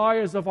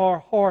desires of our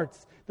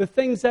hearts, the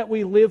things that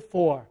we live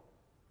for,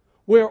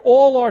 where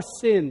all our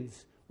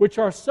sins, which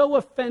are so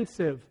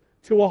offensive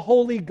to a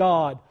holy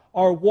God,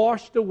 are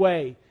washed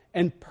away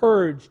and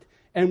purged,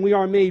 and we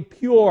are made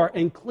pure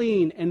and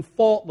clean and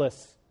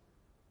faultless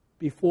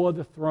before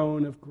the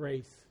throne of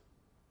grace.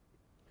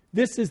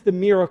 This is the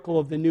miracle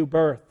of the new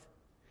birth.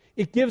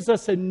 It gives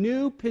us a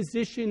new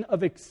position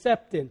of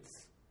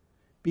acceptance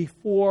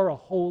before a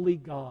holy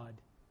God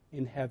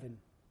in heaven.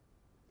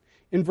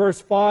 In verse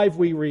 5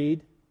 we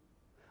read,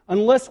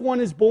 "Unless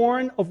one is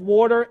born of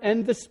water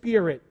and the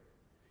Spirit,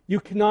 you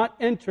cannot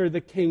enter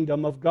the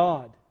kingdom of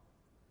God."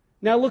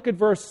 Now look at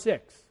verse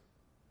 6.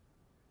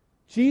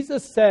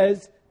 Jesus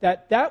says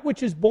that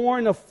which is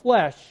born of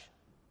flesh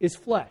is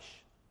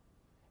flesh,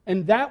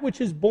 and that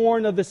which is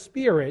born of the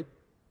Spirit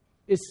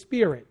is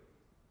spirit.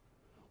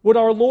 What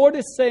our Lord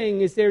is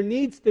saying is there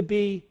needs to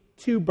be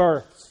two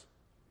births.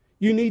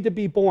 You need to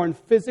be born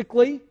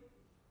physically,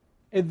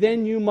 and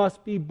then you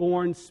must be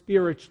born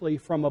spiritually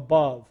from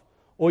above,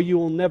 or you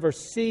will never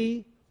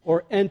see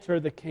or enter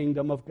the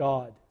kingdom of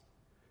God.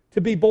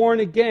 To be born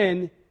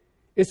again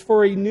is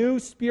for a new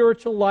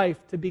spiritual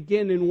life to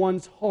begin in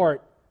one's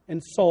heart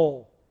and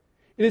soul.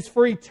 It is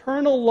for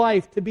eternal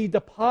life to be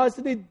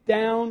deposited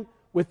down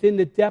within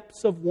the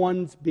depths of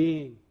one's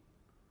being.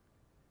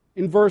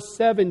 In verse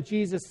 7,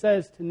 Jesus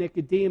says to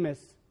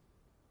Nicodemus,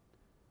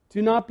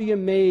 "Do not be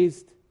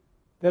amazed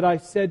that I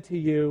said to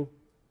you,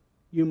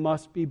 you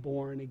must be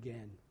born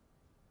again."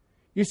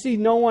 You see,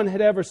 no one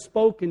had ever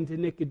spoken to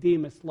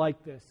Nicodemus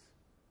like this.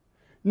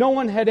 No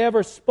one had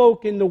ever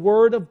spoken the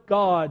Word of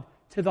God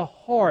to the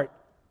heart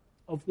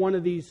of one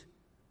of these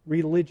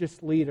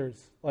religious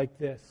leaders like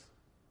this.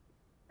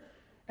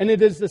 And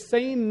it is the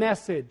same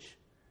message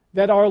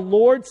that our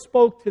Lord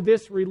spoke to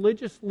this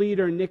religious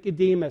leader,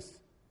 Nicodemus,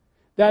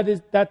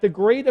 that the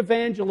great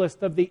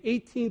evangelist of the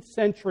 18th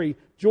century,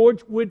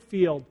 George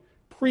Whitefield,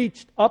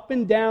 preached up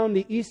and down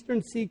the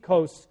eastern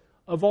seacoasts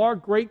of our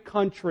great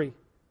country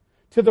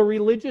to the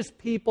religious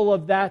people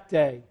of that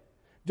day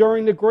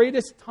during the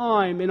greatest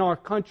time in our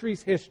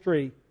country's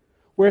history,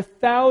 where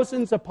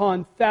thousands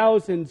upon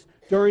thousands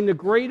during the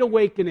Great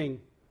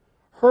Awakening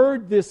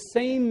heard this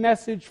same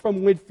message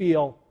from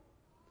Whitefield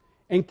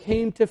and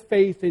came to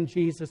faith in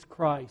Jesus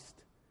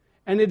Christ.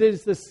 And it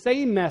is the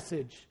same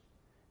message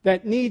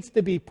that needs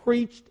to be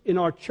preached in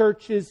our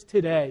churches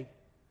today.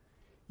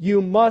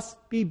 You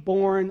must be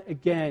born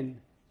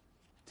again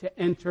to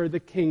enter the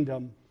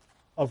kingdom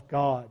of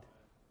God.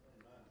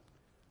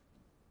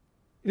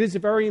 It is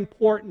very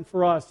important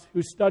for us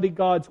who study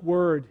God's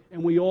Word,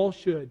 and we all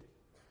should,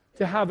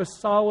 to have a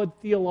solid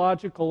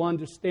theological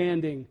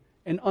understanding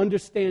and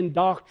understand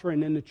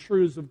doctrine and the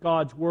truths of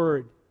God's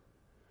Word.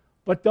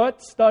 But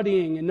that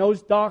studying and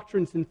those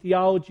doctrines and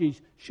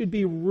theologies should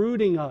be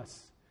rooting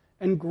us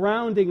and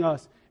grounding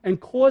us and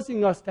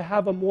causing us to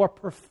have a more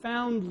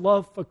profound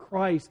love for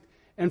Christ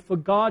and for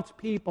God's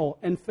people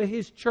and for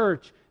His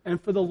church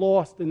and for the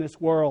lost in this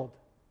world.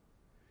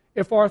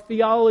 If our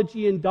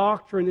theology and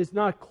doctrine is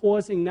not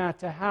causing that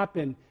to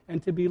happen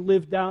and to be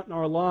lived out in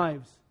our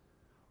lives,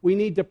 we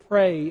need to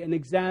pray and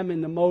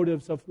examine the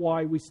motives of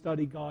why we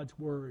study God's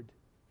Word.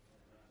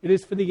 It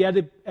is for the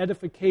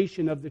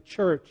edification of the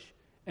church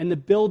and the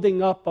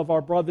building up of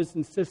our brothers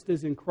and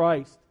sisters in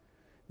Christ.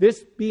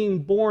 This being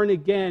born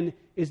again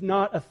is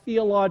not a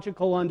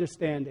theological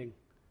understanding.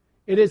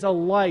 It is a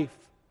life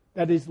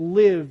that is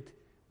lived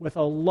with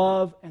a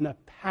love and a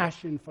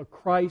passion for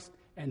Christ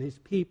and His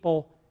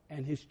people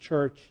and His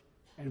church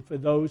and for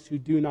those who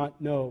do not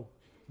know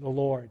the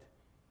Lord.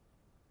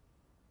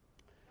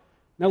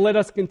 Now let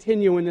us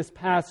continue in this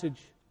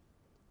passage.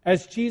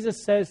 As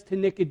Jesus says to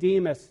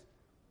Nicodemus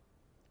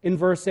in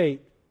verse 8,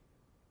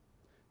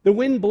 "The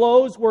wind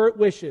blows where it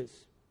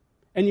wishes,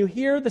 and you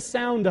hear the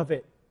sound of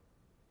it,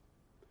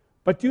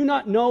 but do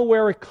not know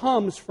where it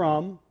comes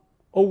from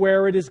or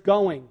where it is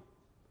going.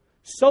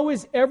 So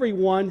is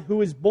everyone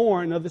who is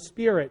born of the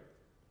Spirit."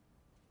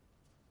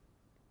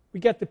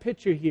 We get the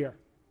picture here.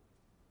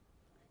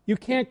 You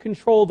can't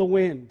control the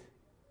wind.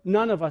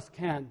 None of us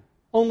can.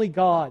 Only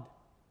God.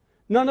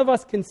 None of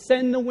us can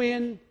send the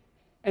wind,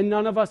 and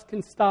none of us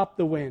can stop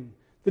the wind.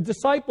 The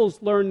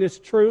disciples learned this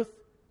truth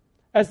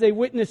as they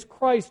witnessed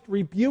Christ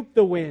rebuke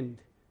the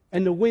wind,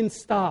 and the wind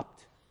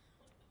stopped.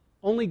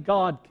 Only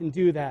God can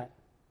do that.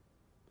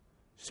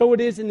 So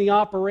it is in the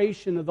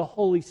operation of the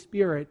Holy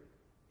Spirit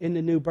in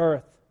the new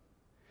birth.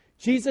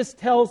 Jesus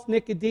tells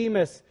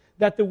Nicodemus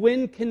that the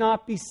wind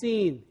cannot be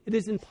seen. It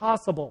is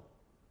impossible.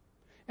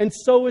 And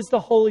so is the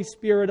Holy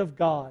Spirit of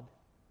God.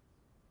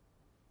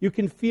 You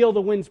can feel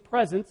the wind's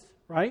presence,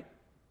 right?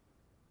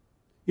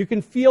 You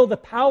can feel the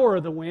power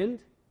of the wind.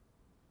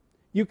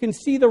 You can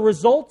see the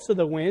results of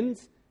the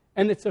wind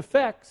and its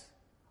effects.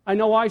 I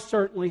know I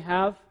certainly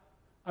have.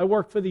 I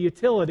work for the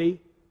utility.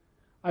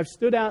 I've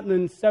stood out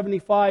in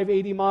 75,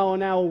 80 mile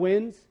an hour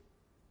winds.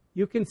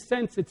 You can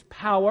sense its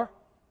power.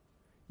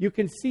 You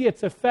can see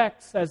its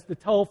effects as the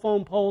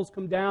telephone poles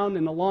come down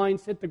and the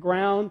lines hit the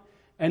ground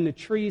and the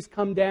trees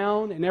come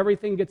down and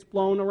everything gets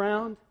blown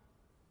around.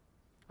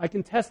 I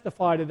can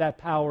testify to that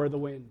power of the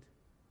wind.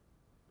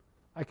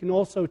 I can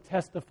also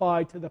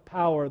testify to the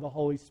power of the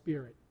Holy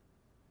Spirit,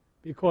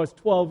 because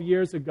 12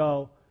 years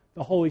ago,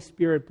 the Holy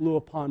Spirit blew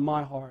upon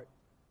my heart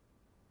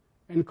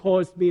and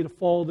caused me to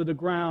fall to the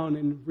ground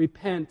and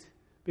repent,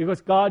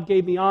 because God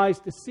gave me eyes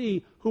to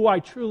see who I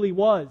truly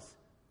was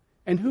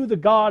and who the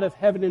God of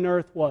heaven and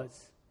earth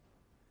was.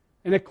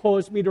 And it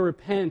caused me to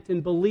repent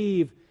and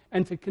believe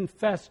and to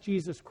confess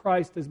Jesus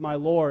Christ as my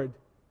Lord.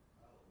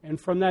 And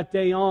from that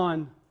day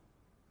on,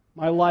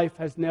 my life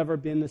has never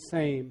been the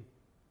same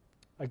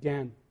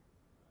again.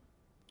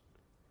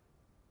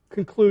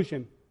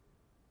 Conclusion.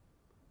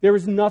 There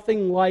is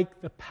nothing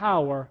like the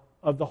power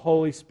of the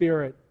Holy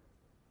Spirit.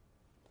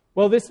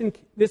 Well, this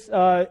ends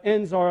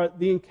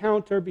the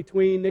encounter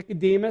between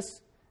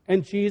Nicodemus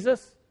and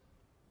Jesus.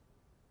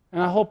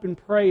 And I hope and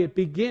pray it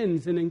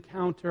begins an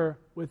encounter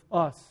with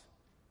us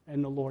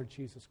and the Lord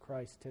Jesus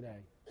Christ today.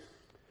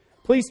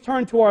 Please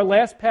turn to our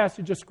last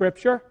passage of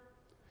Scripture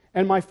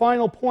and my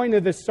final point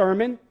of this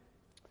sermon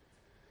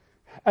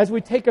as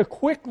we take a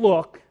quick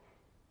look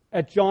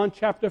at John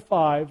chapter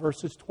 5,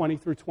 verses 20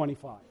 through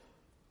 25.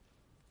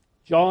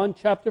 John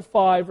chapter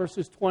 5,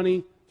 verses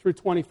 20 through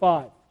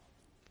 25.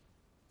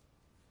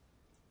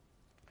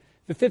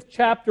 The 5th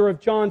chapter of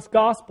John's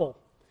Gospel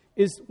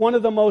is one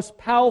of the most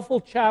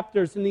powerful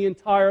chapters in the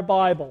entire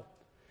Bible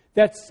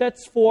that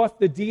sets forth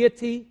the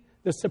deity,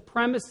 the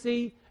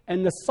supremacy,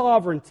 and the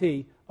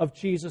sovereignty of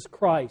Jesus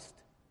Christ.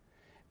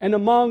 And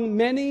among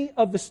many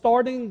of the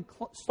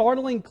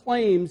startling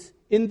claims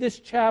in this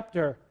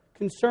chapter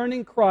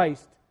concerning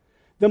Christ,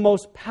 the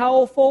most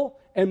powerful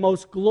and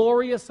most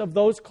glorious of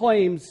those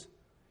claims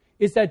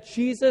is that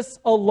Jesus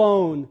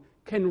alone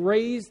can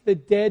raise the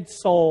dead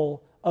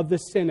soul of the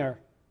sinner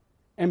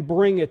and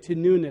bring it to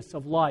newness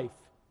of life.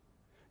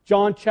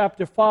 John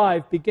chapter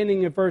 5,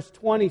 beginning at verse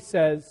 20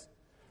 says,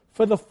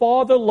 "For the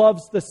Father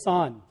loves the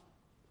Son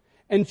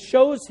and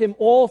shows Him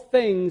all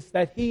things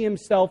that He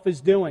Himself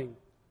is doing.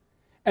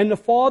 And the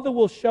Father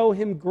will show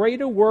Him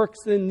greater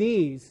works than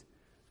these,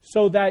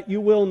 so that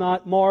you will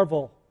not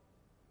marvel.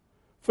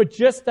 For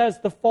just as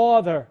the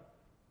Father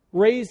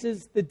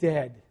raises the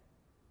dead,"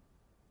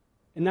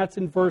 and that's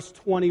in verse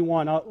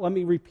 21. Let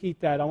me repeat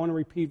that. I want to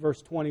repeat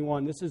verse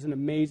 21. This is an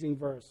amazing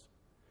verse.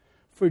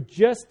 "For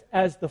just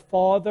as the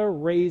Father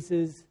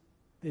raises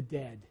the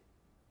dead."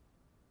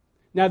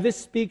 Now this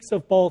speaks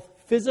of both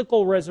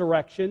physical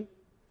resurrection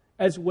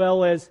as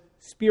well as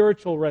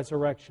spiritual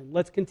resurrection.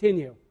 Let's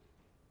continue.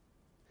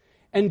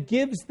 "And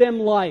gives them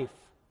life.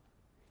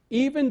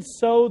 Even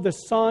so the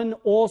Son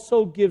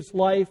also gives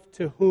life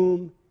to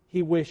whom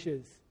He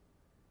wishes."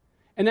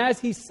 And as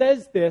he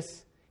says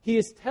this, he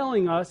is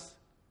telling us,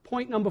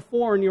 point number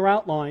 4 in your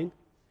outline,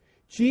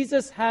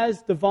 Jesus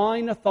has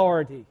divine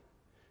authority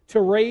to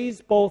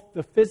raise both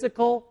the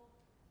physical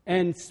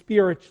and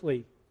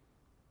spiritually.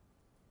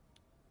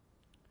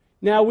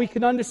 Now we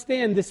can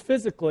understand this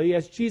physically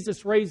as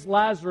Jesus raised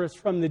Lazarus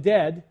from the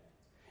dead,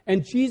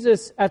 and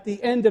Jesus at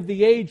the end of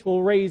the age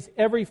will raise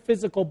every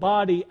physical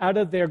body out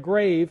of their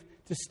grave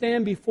to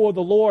stand before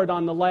the Lord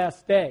on the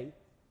last day.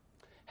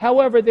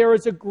 However, there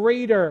is a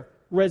greater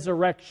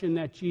resurrection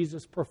that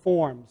Jesus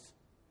performs.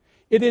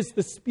 It is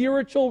the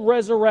spiritual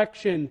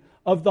resurrection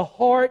of the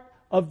heart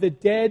of the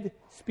dead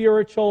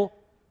spiritual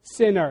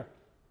sinner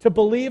to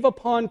believe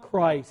upon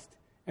Christ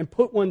and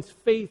put one's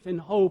faith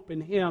and hope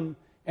in Him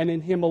and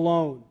in Him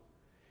alone.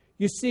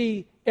 You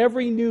see,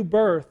 every new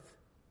birth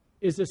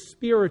is a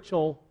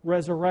spiritual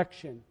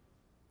resurrection.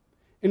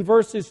 In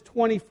verses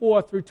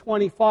 24 through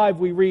 25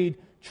 we read,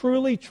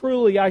 "Truly,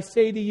 truly, I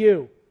say to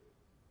you,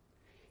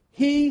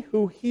 he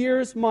who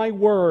hears my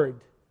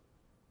word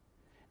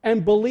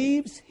and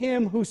believes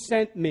Him who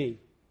sent me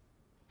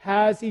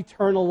has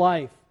eternal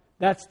life."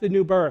 That's the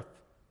new birth.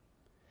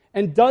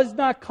 "And does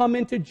not come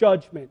into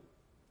judgment,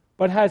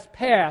 but has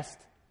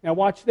passed," now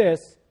watch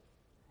this,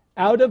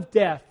 "out of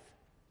death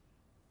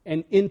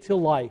and into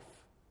life."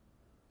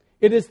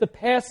 It is the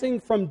passing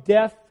from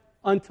death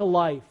unto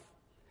life,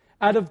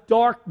 out of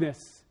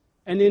darkness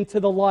and into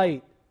the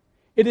light.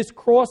 It is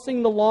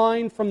crossing the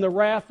line from the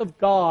wrath of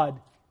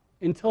God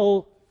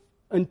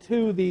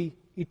unto the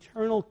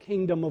eternal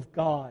kingdom of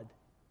God.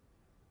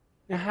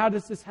 Now, how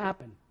does this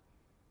happen?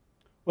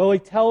 Well, He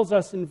tells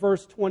us in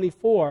verse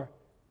 24,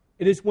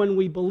 it is when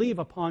we believe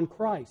upon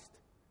Christ,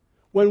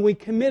 when we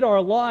commit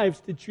our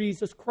lives to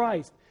Jesus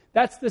Christ.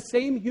 That's the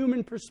same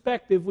human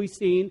perspective we've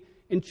seen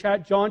in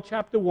John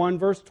chapter 1,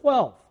 verse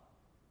 12.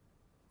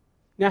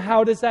 Now,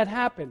 how does that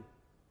happen?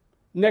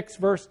 Next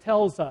verse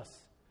tells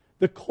us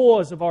the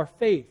cause of our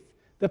faith,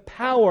 the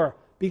power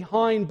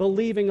behind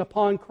believing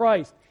upon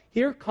Christ.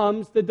 Here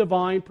comes the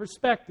divine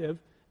perspective,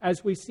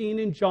 as we've seen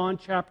in John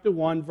chapter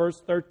 1, verse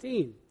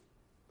 13.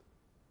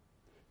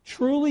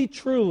 "Truly,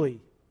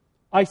 truly,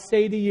 I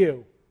say to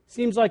you."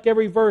 Seems like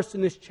every verse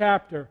in this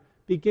chapter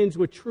begins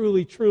with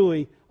 "truly,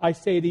 truly, I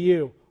say to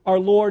you." Our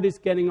Lord is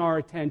getting our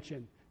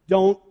attention.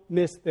 Don't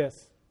miss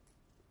this.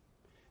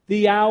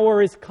 "The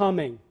hour is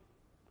coming,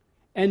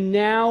 and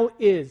now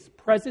is,"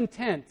 present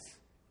tense,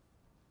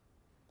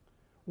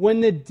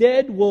 "when the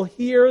dead will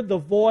hear the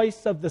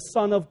voice of the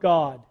Son of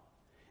God,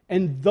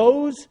 and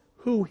those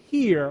who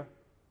hear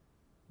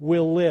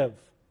will live."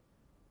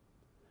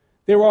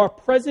 There are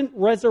present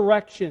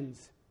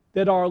resurrections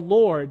that our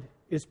Lord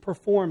is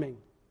performing.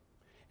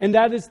 And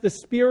that is the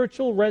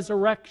spiritual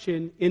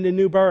resurrection in the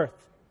new birth.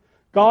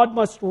 God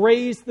must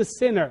raise the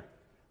sinner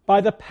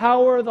by the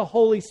power of the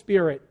Holy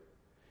Spirit,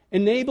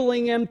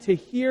 enabling him to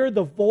hear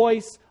the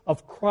voice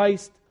of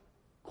Christ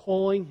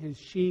calling His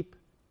sheep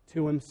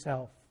to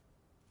Himself.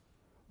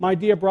 My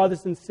dear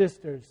brothers and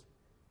sisters,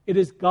 it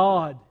is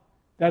God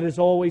that is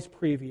always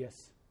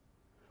previous.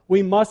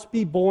 We must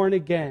be born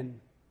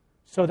again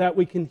so that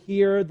we can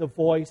hear the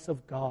voice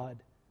of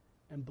God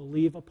and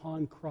believe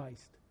upon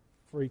Christ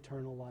for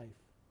eternal life.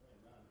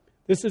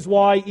 This is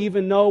why,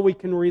 even though we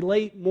can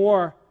relate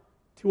more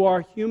to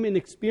our human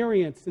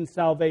experience in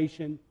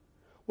salvation,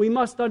 we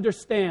must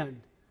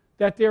understand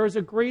that there is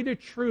a greater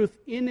truth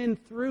in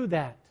and through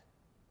that.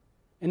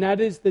 And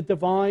that is the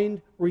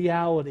divine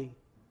reality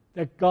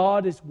that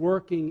God is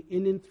working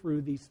in and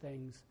through these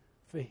things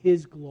for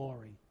His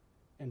glory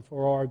and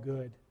for our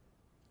good.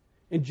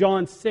 In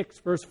John 6,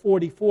 verse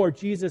 44,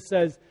 Jesus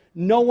says,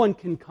 "No one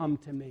can come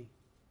to me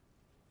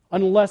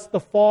unless the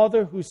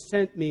Father who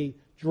sent me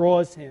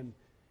draws him,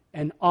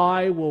 and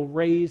I will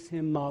raise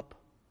him up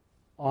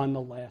on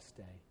the last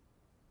day."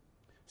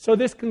 So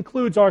this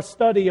concludes our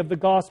study of the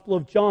Gospel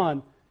of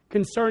John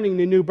concerning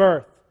the new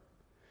birth.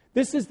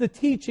 This is the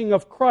teaching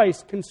of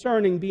Christ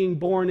concerning being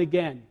born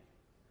again.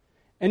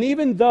 And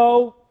even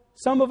though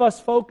some of us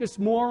focus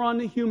more on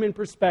the human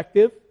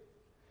perspective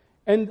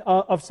and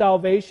of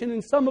salvation,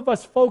 and some of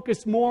us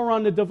focus more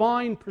on the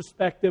divine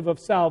perspective of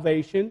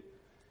salvation,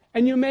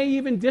 and you may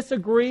even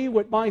disagree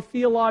with my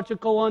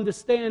theological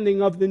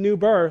understanding of the new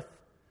birth,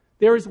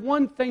 there is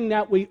one thing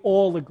that we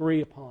all agree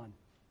upon.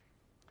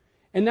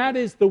 And that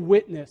is the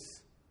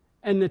witness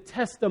and the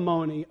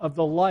testimony of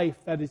the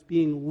life that is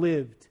being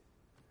lived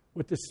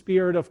with the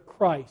Spirit of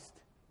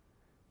Christ.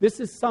 This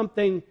is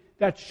something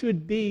that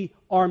should be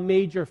our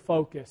major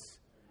focus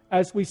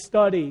as we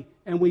study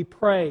and we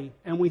pray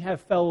and we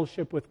have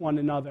fellowship with one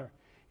another.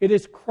 It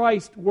is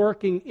Christ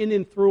working in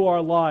and through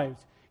our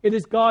lives. It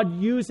is God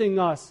using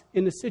us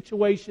in the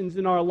situations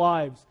in our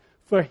lives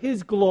for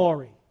His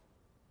glory.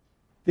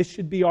 This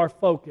should be our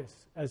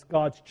focus as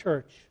God's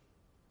church.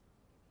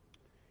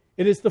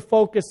 It is the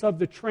focus of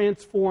the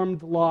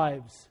transformed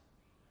lives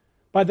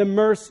by the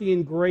mercy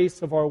and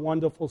grace of our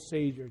wonderful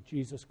Savior,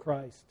 Jesus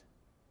Christ.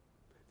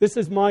 This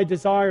is my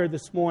desire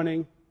this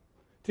morning,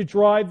 to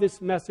drive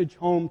this message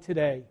home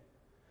today,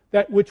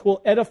 that which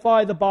will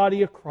edify the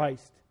body of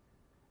Christ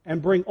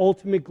and bring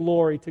ultimate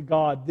glory to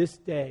God this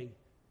day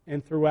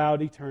and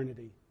throughout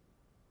eternity.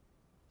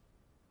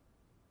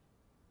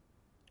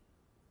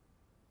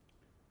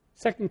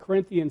 2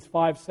 Corinthians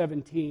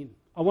 5:17.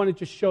 I want to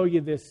just show you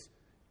this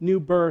new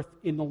birth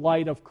in the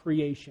light of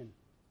creation.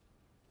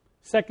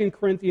 2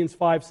 Corinthians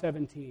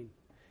 5:17.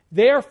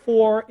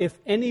 "Therefore, if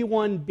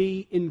anyone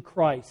be in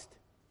Christ,"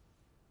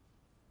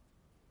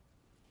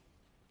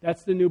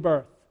 that's the new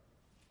birth.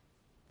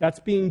 That's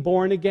being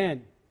born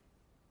again.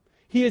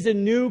 "He is a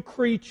new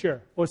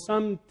creature," or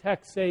some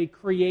texts say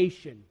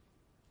creation.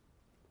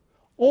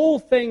 "All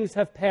things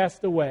have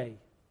passed away.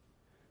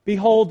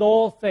 Behold,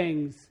 all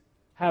things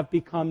have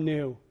become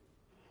new.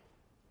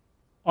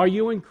 Are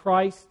you in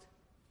Christ?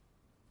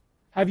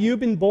 Have you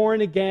been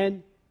born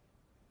again?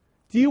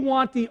 Do you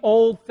want the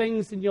old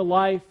things in your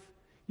life,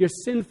 your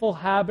sinful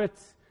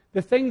habits,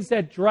 the things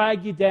that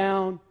drag you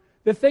down,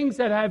 the things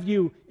that have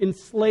you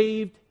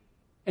enslaved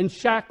and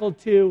shackled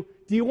to,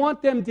 do you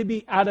want them to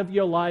be out of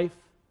your life?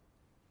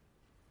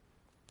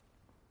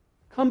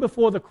 Come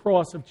before the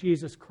cross of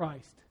Jesus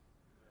Christ.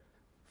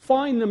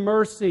 Find the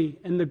mercy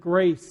and the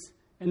grace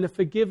and the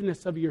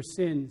forgiveness of your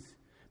sins.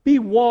 Be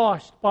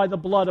washed by the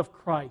blood of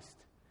Christ.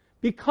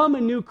 Become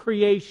a new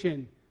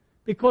creation,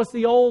 because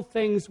the old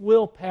things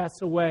will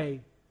pass away.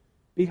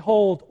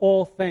 Behold,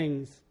 all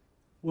things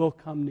will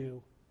come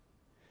new.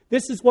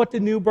 This is what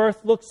the new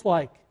birth looks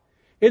like.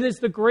 It is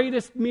the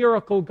greatest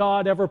miracle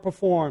God ever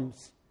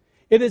performs.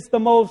 It is the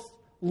most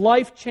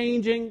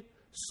life-changing,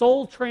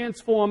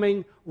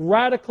 soul-transforming,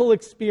 radical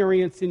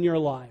experience in your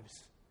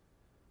lives.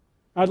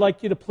 I'd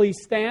like you to please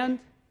stand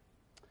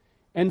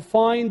and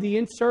find the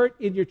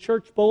insert in your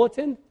church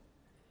bulletin.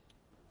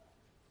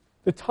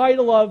 The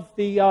title of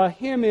the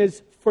hymn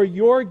is For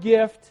Your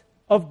Gift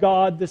of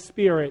God the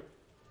Spirit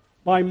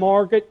by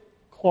Margaret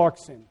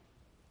Clarkson.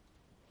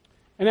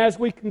 And as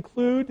we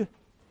conclude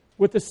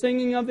with the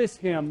singing of this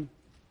hymn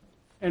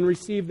and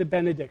receive the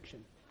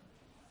benediction.